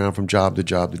bounce around from job to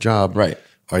job to job, right?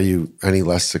 Are you any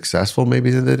less successful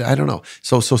maybe than that? I don't know.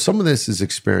 So some of this is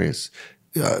experience.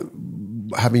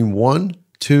 Having 1,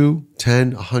 2,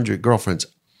 10, 100 girlfriends,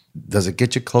 does it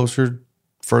get you closer,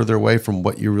 further away from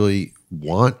what you really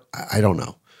want? I don't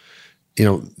know.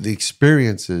 The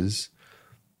experiences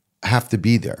have to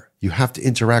be there. You have to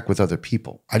interact with other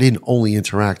people. I didn't only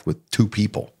interact with 2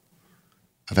 people.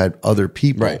 I've had other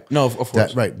people. Right. No, of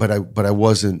course. Right. But I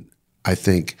wasn't, I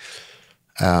think,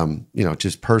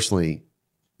 just personally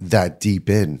that deep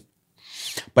in.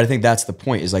 But I think that's the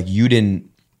point is you didn't,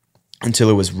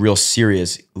 until it was real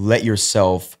serious, let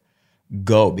yourself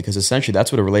go, because essentially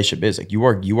that's what a relationship is. You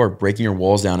are breaking your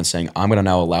walls down and saying, I'm going to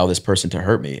now allow this person to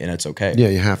hurt me, and it's okay. Yeah,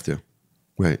 you have to.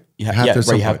 Right. You have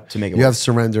to make it work. You have to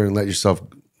surrender and let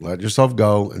yourself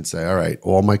go and say, all right,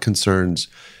 all my concerns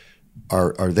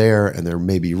are there and they're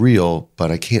maybe real, but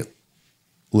I can't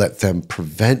let them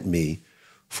prevent me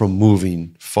from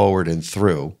moving forward and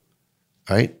through,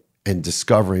 right? And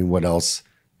discovering what else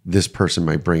this person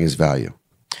might bring as value.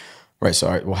 Right. So,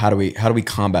 all right, well, how do we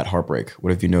combat heartbreak?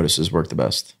 What have you noticed has worked the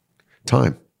best?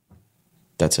 Time.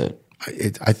 That's it.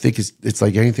 I think it's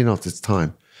like anything else. It's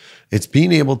time. It's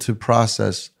being able to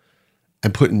process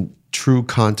and put in true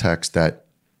context that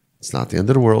it's not the end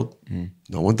of the world.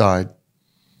 No one died.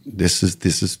 This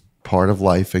is part of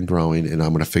life and growing, and I'm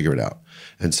going to figure it out.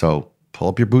 And so pull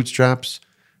up your bootstraps.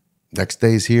 Next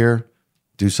day's here.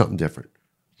 Do something different.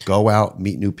 Go out,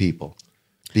 meet new people.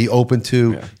 Be open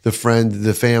to the friend,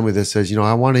 the family that says,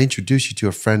 I want to introduce you to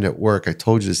a friend at work. I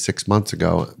told you this 6 months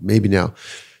ago. Maybe now.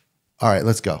 All right,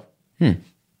 let's go.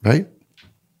 Right?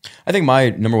 I think my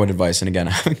number one advice, and again,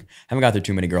 I haven't got through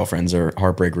too many girlfriends or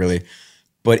heartbreak really,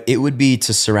 but it would be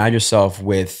to surround yourself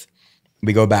with,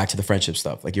 we go back to the friendship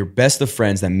stuff, like your best of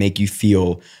friends that make you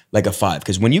feel like a 5.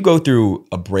 Because when you go through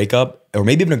a breakup, or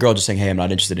maybe even a girl just saying, hey, I'm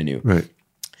not interested in you. Right.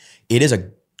 It is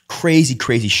a crazy,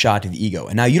 crazy shot to the ego.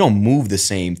 And now you don't move the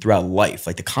same throughout life.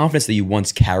 Like the confidence that you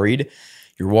once carried,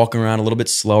 you're walking around a little bit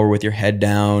slower with your head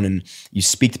down and you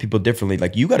speak to people differently.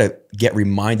 Like you got to get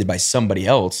reminded by somebody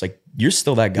else, like you're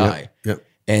still that guy. Yep.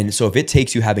 And so if it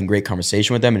takes you having great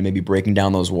conversation with them and maybe breaking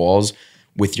down those walls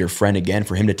with your friend again,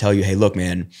 for him to tell you, hey, look,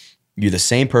 man, you're the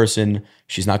same person.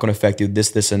 She's not going to affect you,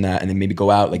 this, and that. And then maybe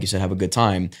go out, like you said, have a good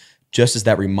time. Just as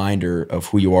that reminder of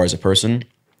who you are as a person.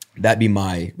 That'd be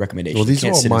my recommendation. Well, these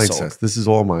are all mindsets. This is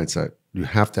all mindset. You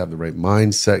have to have the right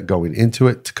mindset going into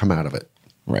it to come out of it.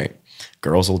 Right.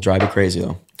 Girls will drive you crazy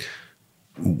though.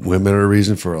 Women are a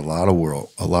reason for a lot of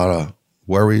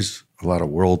worries, a lot of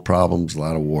world problems, a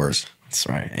lot of wars. That's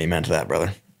right. Amen to that,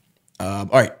 brother. All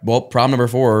right. Well, problem number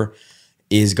 4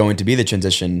 is going to be the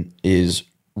transition is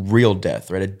real death,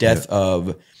 right? A death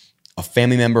of a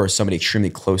family member or somebody extremely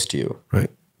close to you. Right.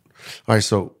 All right.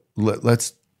 So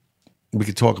we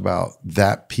could talk about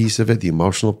that piece of it, the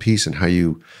emotional piece, and how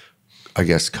you, I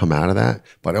guess, come out of that.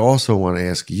 But I also want to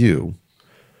ask you,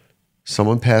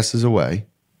 someone passes away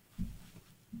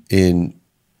in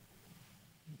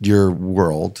your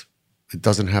world. It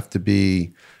doesn't have to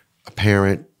be a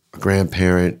parent, a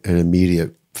grandparent, an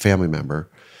immediate family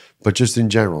member, but just in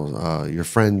general, your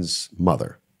friend's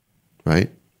mother,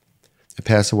 right? They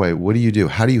pass away. What do you do?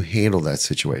 How do you handle that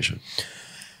situation?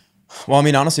 Well, I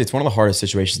mean, honestly, it's one of the hardest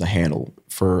situations to handle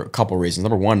for a couple of reasons.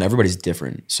 Number one, everybody's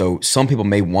different. So some people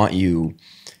may want you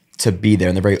to be there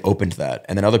and they're very open to that.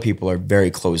 And then other people are very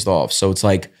closed off. So it's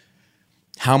like,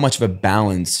 how much of a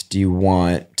balance do you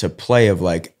want to play of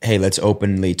like, hey, let's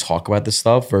openly talk about this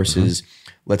stuff versus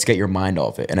let's get your mind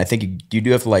off it. And I think you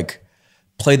do have to like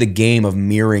play the game of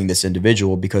mirroring this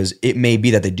individual because it may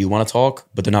be that they do want to talk,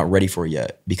 but they're not ready for it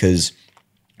yet. Because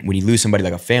when you lose somebody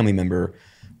like a family member,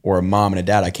 or a mom and a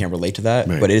dad, I can't relate to that,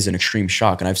 but it is an extreme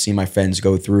shock. And I've seen my friends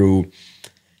go through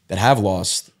that have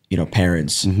lost,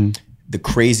 parents, the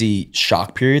crazy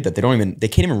shock period that they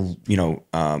can't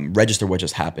even, register what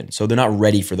just happened. So they're not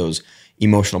ready for those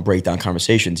emotional breakdown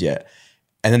conversations yet.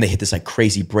 And then they hit this like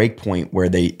crazy break point where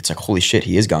it's like, holy shit,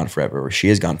 he is gone forever or she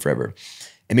is gone forever.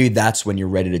 And maybe that's when you're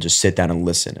ready to just sit down and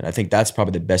listen. And I think that's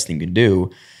probably the best thing you can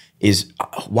do is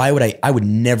I would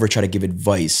never try to give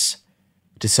advice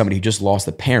to somebody who just lost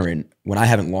a parent when I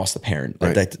haven't lost a parent.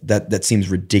 Like that seems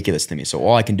ridiculous to me. So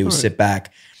all I can do is sit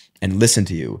back and listen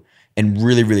to you and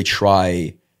really, really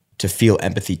try to feel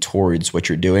empathy towards what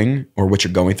you're doing or what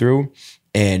you're going through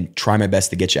and try my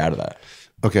best to get you out of that.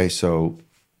 Okay, so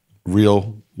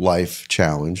real life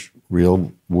challenge,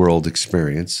 real world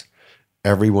experience.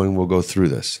 Everyone will go through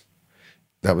this.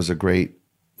 That was a great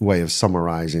way of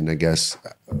summarizing, I guess,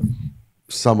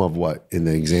 some of what, in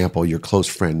the example, your close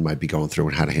friend might be going through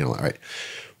and how to handle it, right?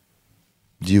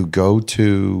 Do you go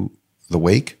to the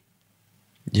wake?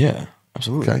 Yeah,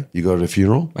 absolutely. Okay. You go to the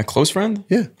funeral? My close friend?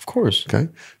 Yeah. Of course. Okay.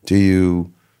 Do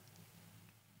you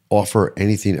offer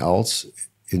anything else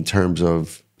in terms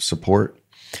of support?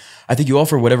 I think you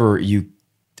offer whatever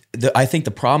I think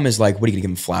the problem is like, what are you going to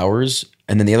give them, flowers?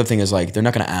 And then the other thing is like, they're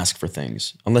not going to ask for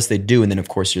things unless they do. And then of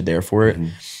course you're there for it.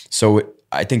 So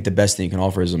I think the best thing you can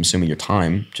offer is, I'm assuming, your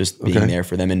time, just being there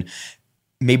for them. And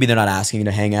maybe they're not asking you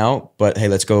to hang out, but hey,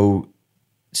 let's go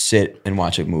sit and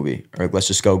watch a movie, or let's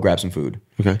just go grab some food.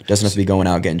 Okay. It doesn't have to be going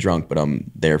out getting drunk, but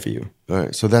I'm there for you. All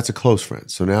right. So that's a close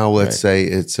friend. So now let's say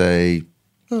it's a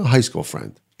high school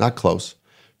friend, not close.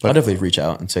 But I'll definitely reach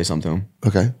out and say something to him.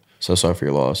 Okay. So sorry for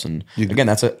your loss. And again,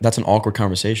 that's an awkward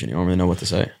conversation. You don't really know what to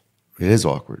say. It is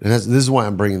awkward. And this is why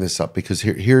I'm bringing this up, because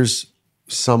here's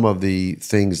some of the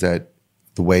things that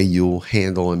the way you'll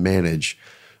handle and manage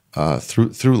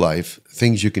through life,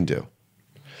 things you can do.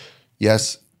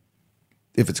 Yes,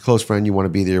 if it's a close friend, you want to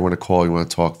be there, you want to call, you want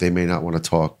to talk. They may not want to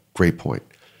talk. Great point.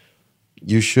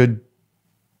 You should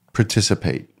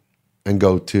participate and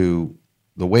go to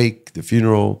the wake, the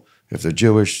funeral, If they're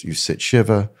Jewish, you sit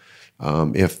Shiva.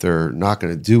 If they're not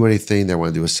going to do anything, they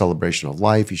want to do a celebration of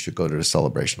life, you should go to the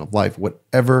celebration of life.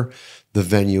 Whatever the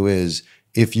venue is,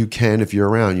 if you can, if you're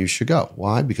around, you should go.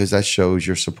 Why? Because that shows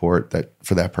your support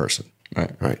for that person.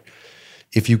 Right.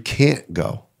 If you can't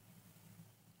go,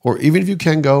 or even if you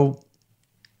can go,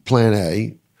 plan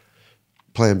A,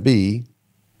 plan B,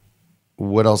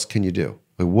 what else can you do?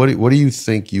 Like what do you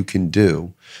think you can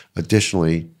do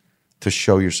additionally to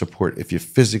show your support if you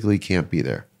physically can't be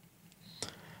there?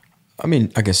 I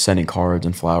mean, I guess sending cards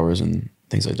and flowers and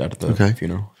things like that at the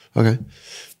funeral. Okay.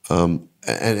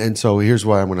 And so here's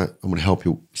why I'm gonna help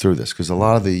you through this, because a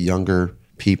lot of the younger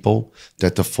people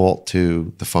that default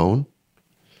to the phone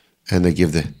and they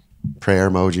give the prayer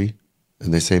emoji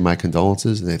and they say my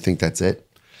condolences and they think that's it.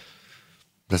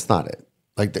 That's not it.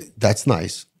 Like that's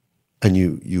nice, and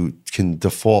you can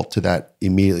default to that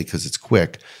immediately because it's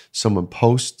quick. Someone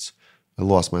posts, I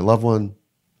lost my loved one,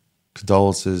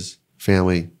 condolences,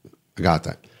 family. I got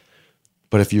that.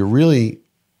 But if you're really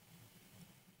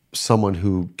someone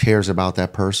who cares about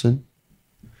that person,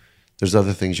 there's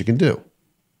other things you can do.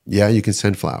 Yeah, you can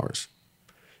send flowers.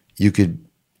 You could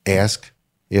ask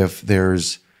if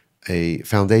there's a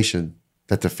foundation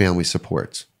that the family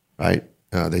supports, right?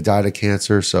 They died of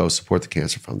cancer, so support the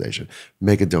Cancer Foundation.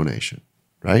 Make a donation,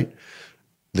 right?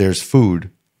 There's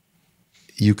food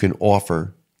you can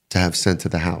offer to have sent to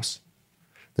the house.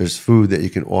 There's food that you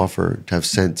can offer to have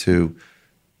sent to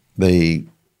the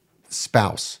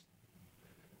spouse,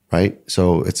 right?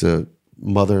 So it's a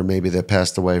mother maybe that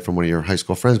passed away from one of your high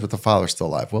school friends, but the father's still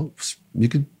alive. Well, you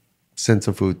could send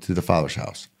some food to the father's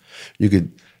house. You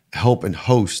could help and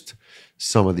host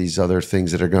some of these other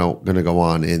things that are going to go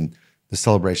on in the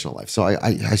celebration of life. So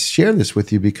I share this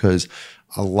with you because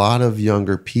a lot of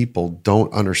younger people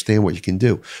don't understand what you can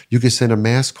do. You can send a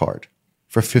mass card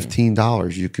for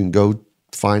 $15. You can go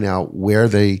find out where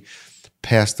they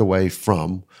passed away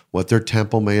from, what their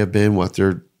temple may have been, what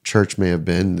their church may have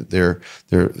been, their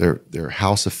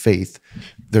house of faith.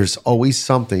 There's always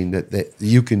something that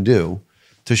you can do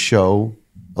to show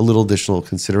a little additional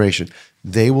consideration.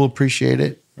 They will appreciate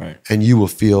it, right? And you will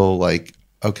feel like,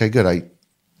 okay, good.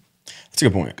 That's a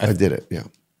good point. I did it. Yeah,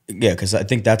 yeah, because I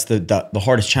think that's the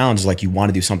hardest challenge. Is like you want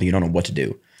to do something, you don't know what to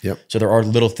do. Yep. So there are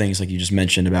little things like you just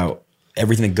mentioned about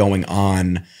everything going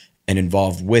on and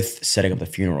involved with setting up the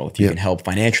funeral. If you can help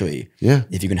financially,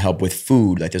 if you can help with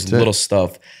food, like there's little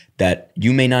stuff that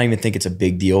you may not even think it's a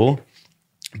big deal,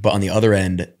 but on the other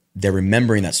end, they're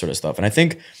remembering that sort of stuff. And I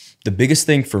think the biggest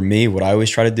thing for me, what I always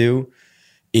try to do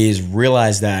is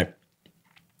realize that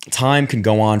time can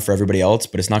go on for everybody else,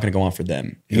 but it's not going to go on for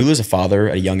them. If you lose a father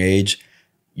at a young age,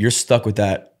 you're stuck with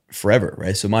that forever,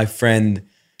 right? So my friend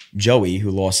Joey,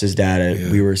 who lost his dad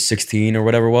at we were 16 or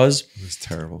whatever it was. It was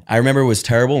terrible. I remember it was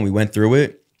terrible, and we went through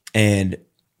it and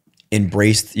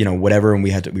embraced, whatever, and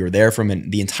we were there for him,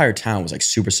 and the entire town was like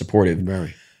super supportive.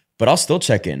 Very. But I'll still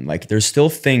check in. Like there's still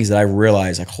things that I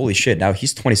realize, like, holy shit, now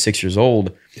he's 26 years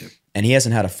old and he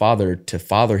hasn't had a father to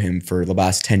father him for the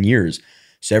last 10 years.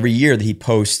 So every year that he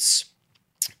posts,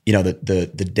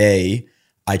 the day,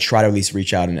 I try to at least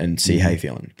reach out and see how you're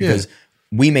feeling. Because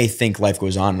we may think life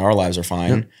goes on and our lives are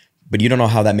fine, but you don't know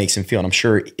how that makes him feel. And I'm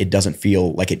sure it doesn't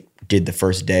feel like it did the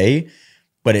first day,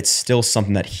 but it's still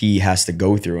something that he has to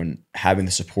go through, and having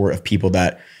the support of people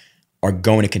that are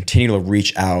going to continue to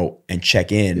reach out and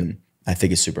check in, I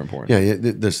think is super important. Yeah,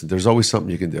 there's always something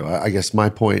you can do. I guess my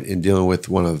point in dealing with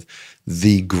one of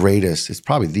the greatest, it's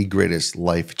probably the greatest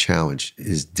life challenge,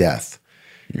 is death.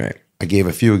 Right. I gave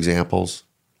a few examples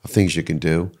of things you can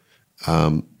do.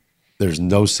 There's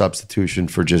no substitution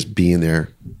for just being there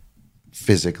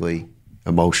physically,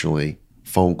 emotionally,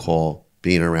 phone call,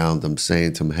 being around them,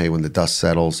 saying to them, hey, when the dust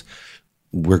settles,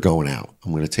 we're going out.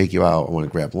 I'm going to take you out. I want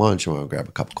to grab lunch. I want to grab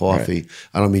a cup of coffee. Right.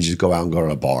 I don't mean just go out and go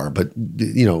to a bar, but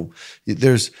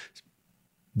there's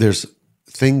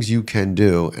things you can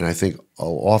do. And I think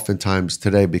oftentimes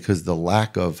today, because the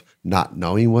lack of not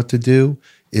knowing what to do,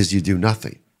 is you do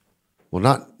nothing. Well,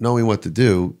 not knowing what to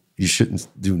do, you shouldn't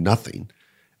do nothing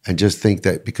and just think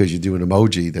that because you do an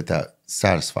emoji that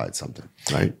satisfied something,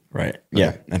 right? Right. Yeah.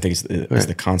 Okay. I think it's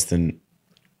the constant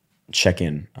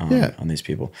check-in on these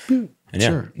people. And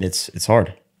sure. It's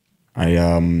hard. Like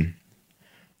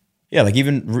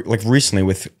even like recently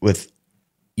with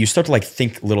you start to like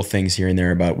think little things here and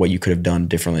there about what you could have done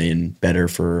differently and better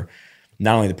for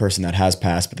not only the person that has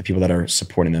passed, but the people that are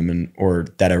supporting them or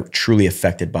that are truly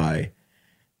affected by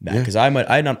that. Because I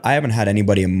haven't had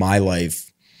anybody in my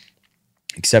life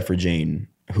except for Jane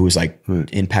who's like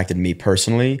impacted me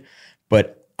personally,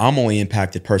 but I'm only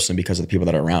impacted personally because of the people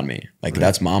that are around me. Like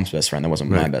that's mom's best friend. That wasn't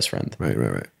my best friend.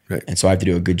 Right. And so I have to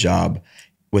do a good job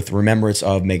with remembrance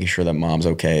of making sure that mom's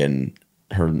okay and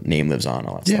her name lives on,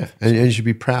 all that stuff. And you should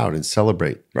be proud and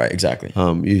celebrate. Right, exactly.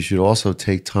 You should also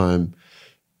take time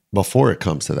before it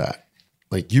comes to that.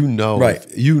 Like, Right.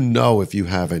 if you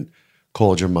haven't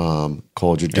called your mom,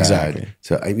 called your dad. Exactly.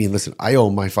 So, I mean, listen, I owe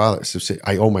my father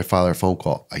a phone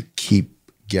call. I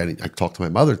talked to my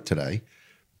mother today,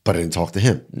 but I didn't talk to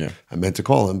him. Yeah. I meant to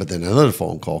call him, but then another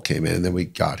phone call came in and then we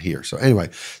got here. So anyway,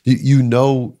 you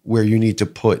know where you need to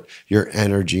put your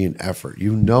energy and effort.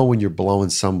 You know when you're blowing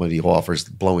somebody off or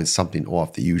blowing something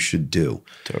off that you should do.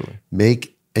 Totally.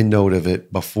 Make a note of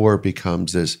it before it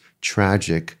becomes this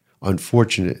tragic,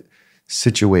 unfortunate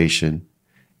situation.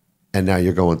 And now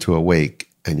you're going to a wake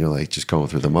and you're like just going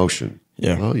through the motion.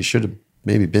 Yeah. Well, you should have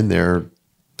maybe been there.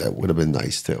 That would have been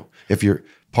nice too. If you're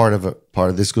part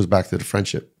of this goes back to the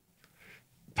friendship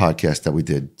podcast that we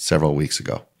did several weeks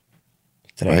ago.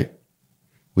 Right?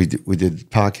 We did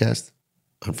podcast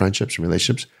on friendships and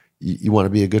relationships. You want to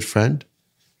be a good friend?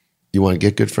 You want to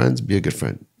get good friends? Be a good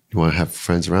friend. You want to have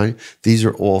friends around you? These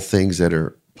are all things that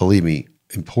are, believe me,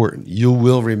 important. You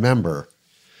will remember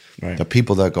the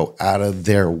people that go out of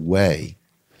their way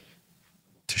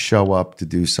to show up, to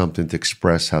do something, to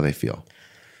express how they feel.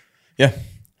 Yeah.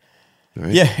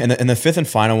 Right? Yeah. And the fifth and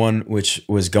final one, which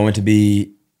was going to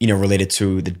be, related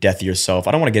to the death of yourself.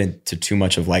 I don't want to get into too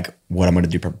much of like what I'm going to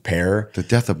do to prepare. The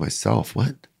death of myself.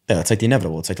 What? Yeah, it's like the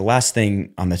inevitable. It's like the last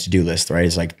thing on the to-do list, right?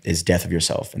 Is death of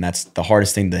yourself. And that's the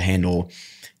hardest thing to handle,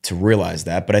 to realize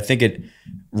that. But I think it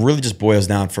really just boils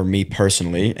down for me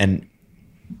personally. And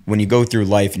when you go through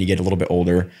life and you get a little bit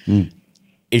older,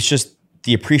 it's just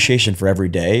the appreciation for every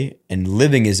day and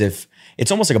living as if it's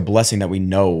almost like a blessing that we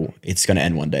know it's going to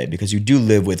end one day, because you do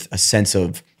live with a sense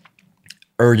of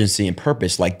urgency and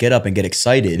purpose. Like, get up and get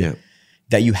excited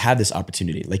that you have this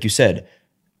opportunity. Like you said,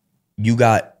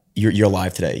 you're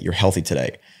alive today. You're healthy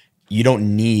today. You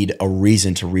don't need a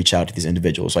reason to reach out to these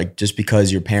individuals. Like, just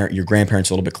because your grandparents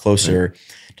are a little bit closer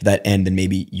to that end than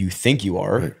maybe you think you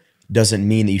are, doesn't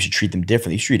mean that you should treat them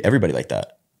differently. You should treat everybody like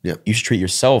that. Yeah. You should treat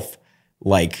yourself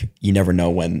like you never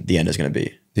know when the end is going to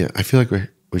be. Yeah. I feel like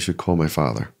we should call my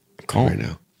father. Call right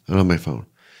now. I don't have my phone.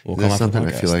 We'll That's call him something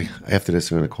after I the feel podcast. like after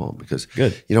this I'm going to call him, because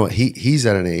Good. You know what? He's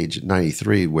at an age,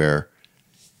 93, where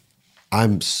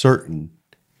I'm certain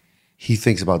he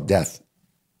thinks about death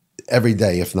every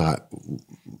day, if not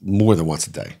more than once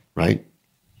a day. Right?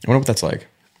 I wonder what that's like.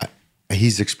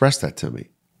 He's expressed that to me,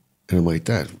 and I'm like,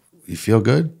 Dad, you feel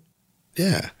good?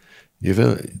 Yeah. You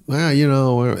feel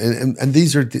well, and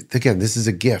these are, again, this is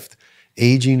a gift.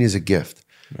 Aging is a gift.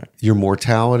 Right. Your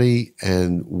mortality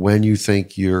and when you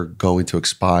think you're going to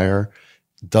expire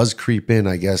does creep in,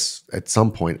 I guess, at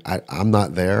some point. I'm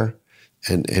not there,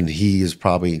 and he is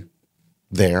probably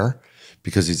there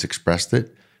because he's expressed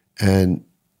it. And,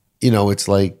 it's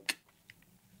like,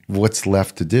 what's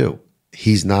left to do?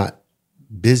 He's not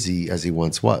busy as he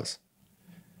once was,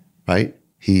 right?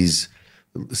 He's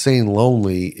saying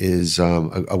lonely is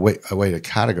a way to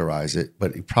categorize it,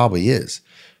 but he probably is.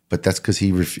 But that's because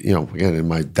he, again, in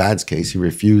my dad's case, he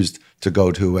refused to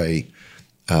go to a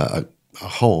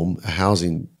home, a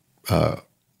housing,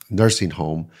 nursing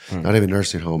home, not even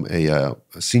nursing home, a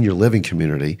senior living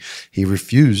community. He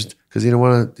refused because he didn't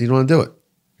want to do it.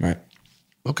 Right.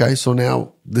 Okay, so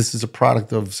now this is a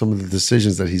product of some of the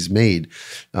decisions that he's made.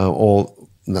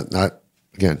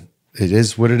 Again, it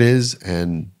is what it is,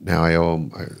 and now I owe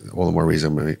him all the more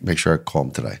reason. I'm going to make sure I call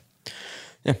him today.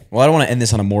 Yeah. Well, I don't want to end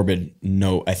this on a morbid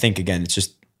note. I think, again, it's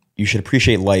just, you should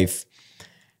appreciate life,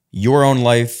 your own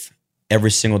life, every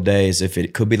single day as if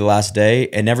it could be the last day,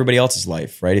 and everybody else's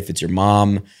life, right? If it's your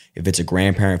mom, if it's a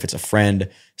grandparent, if it's a friend,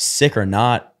 sick or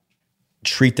not,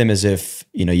 treat them as if,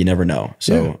 you never know.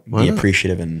 So be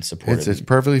appreciative and supportive. It's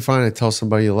perfectly fine to tell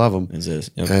somebody you love them. It is.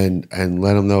 Yep. And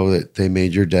let them know that they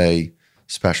made your day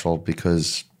special,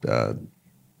 because they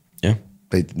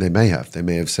may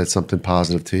have said something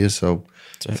positive to you. So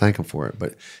thank them for it.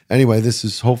 But anyway, this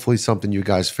is hopefully something you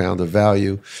guys found of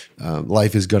value.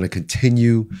 Life is going to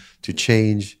continue to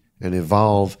change and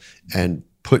evolve and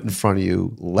put in front of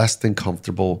you less than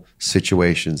comfortable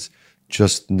situations.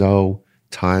 Just know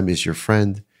time is your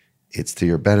friend. It's to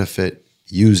your benefit.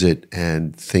 Use it,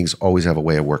 and things always have a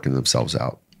way of working themselves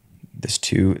out. This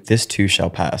too shall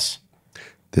pass.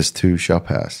 This too shall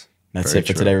pass. That's it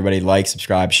for today, everybody. Like,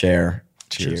 subscribe, share.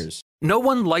 Cheers. No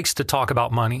one likes to talk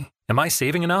about money. Am I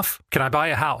saving enough? Can I buy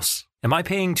a house? Am I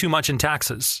paying too much in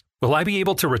taxes? Will I be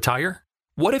able to retire?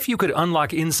 What if you could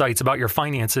unlock insights about your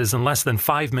finances in less than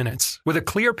 5 minutes with a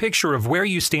clear picture of where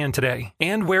you stand today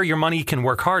and where your money can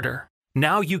work harder?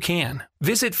 Now you can.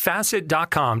 Visit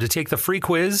Facet.com to take the free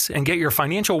quiz and get your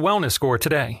financial wellness score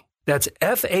today. That's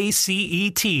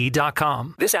FACET.com.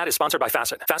 This ad is sponsored by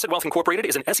Facet. Facet Wealth Incorporated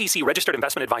is an SEC-registered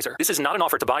investment advisor. This is not an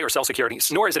offer to buy or sell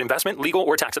securities, nor is it investment, legal,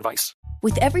 or tax advice.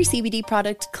 With every CBD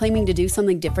product claiming to do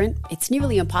something different, it's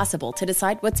nearly impossible to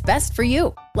decide what's best for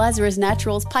you. Lazarus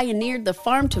Naturals pioneered the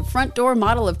farm-to-front-door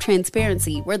model of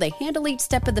transparency, where they handle each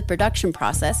step of the production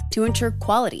process to ensure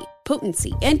quality,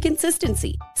 potency, and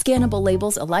consistency. Scannable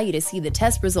labels allow you to see the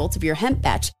test results of your hemp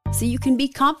batch, so you can be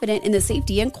confident in the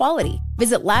safety and quality.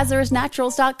 Visit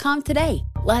LazarusNaturals.com today.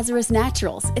 Lazarus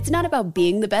Naturals. It's not about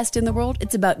being the best in the world,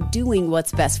 it's about doing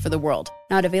what's best for the world.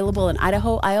 Not available in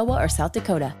Idaho, Iowa, or South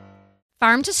Dakota.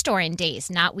 Farm to store in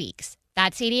days, not weeks.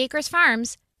 That's 80 Acres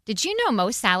Farms. Did you know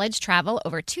most salads travel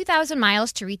over 2,000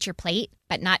 miles to reach your plate?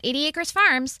 But not 80 Acres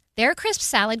Farms. Their crisp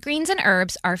salad greens and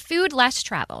herbs are food less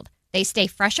traveled. They stay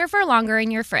fresher for longer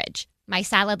in your fridge. My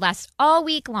salad lasts all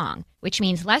week long, which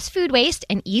means less food waste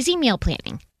and easy meal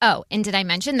planning. Oh, and did I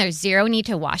mention there's zero need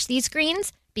to wash these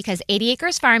greens? Because 80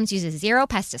 Acres Farms uses zero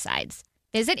pesticides.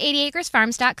 Visit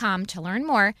 80acresfarms.com to learn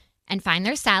more and find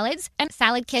their salads and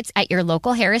salad kits at your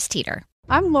local Harris Teeter.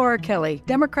 I'm Laura Kelly,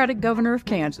 Democratic Governor of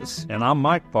Kansas. And I'm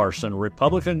Mike Parson,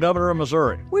 Republican Governor of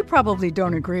Missouri. We probably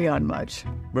don't agree on much.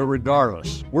 But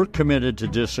regardless, we're committed to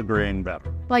disagreeing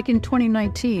better. Like in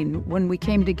 2019, when we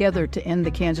came together to end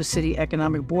the Kansas City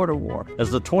economic border war.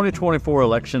 As the 2024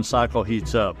 election cycle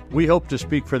heats up, we hope to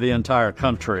speak for the entire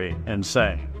country and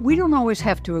say, we don't always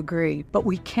have to agree, but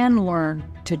we can learn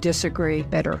to disagree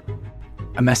better.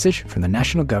 A message from the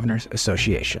National Governors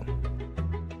Association.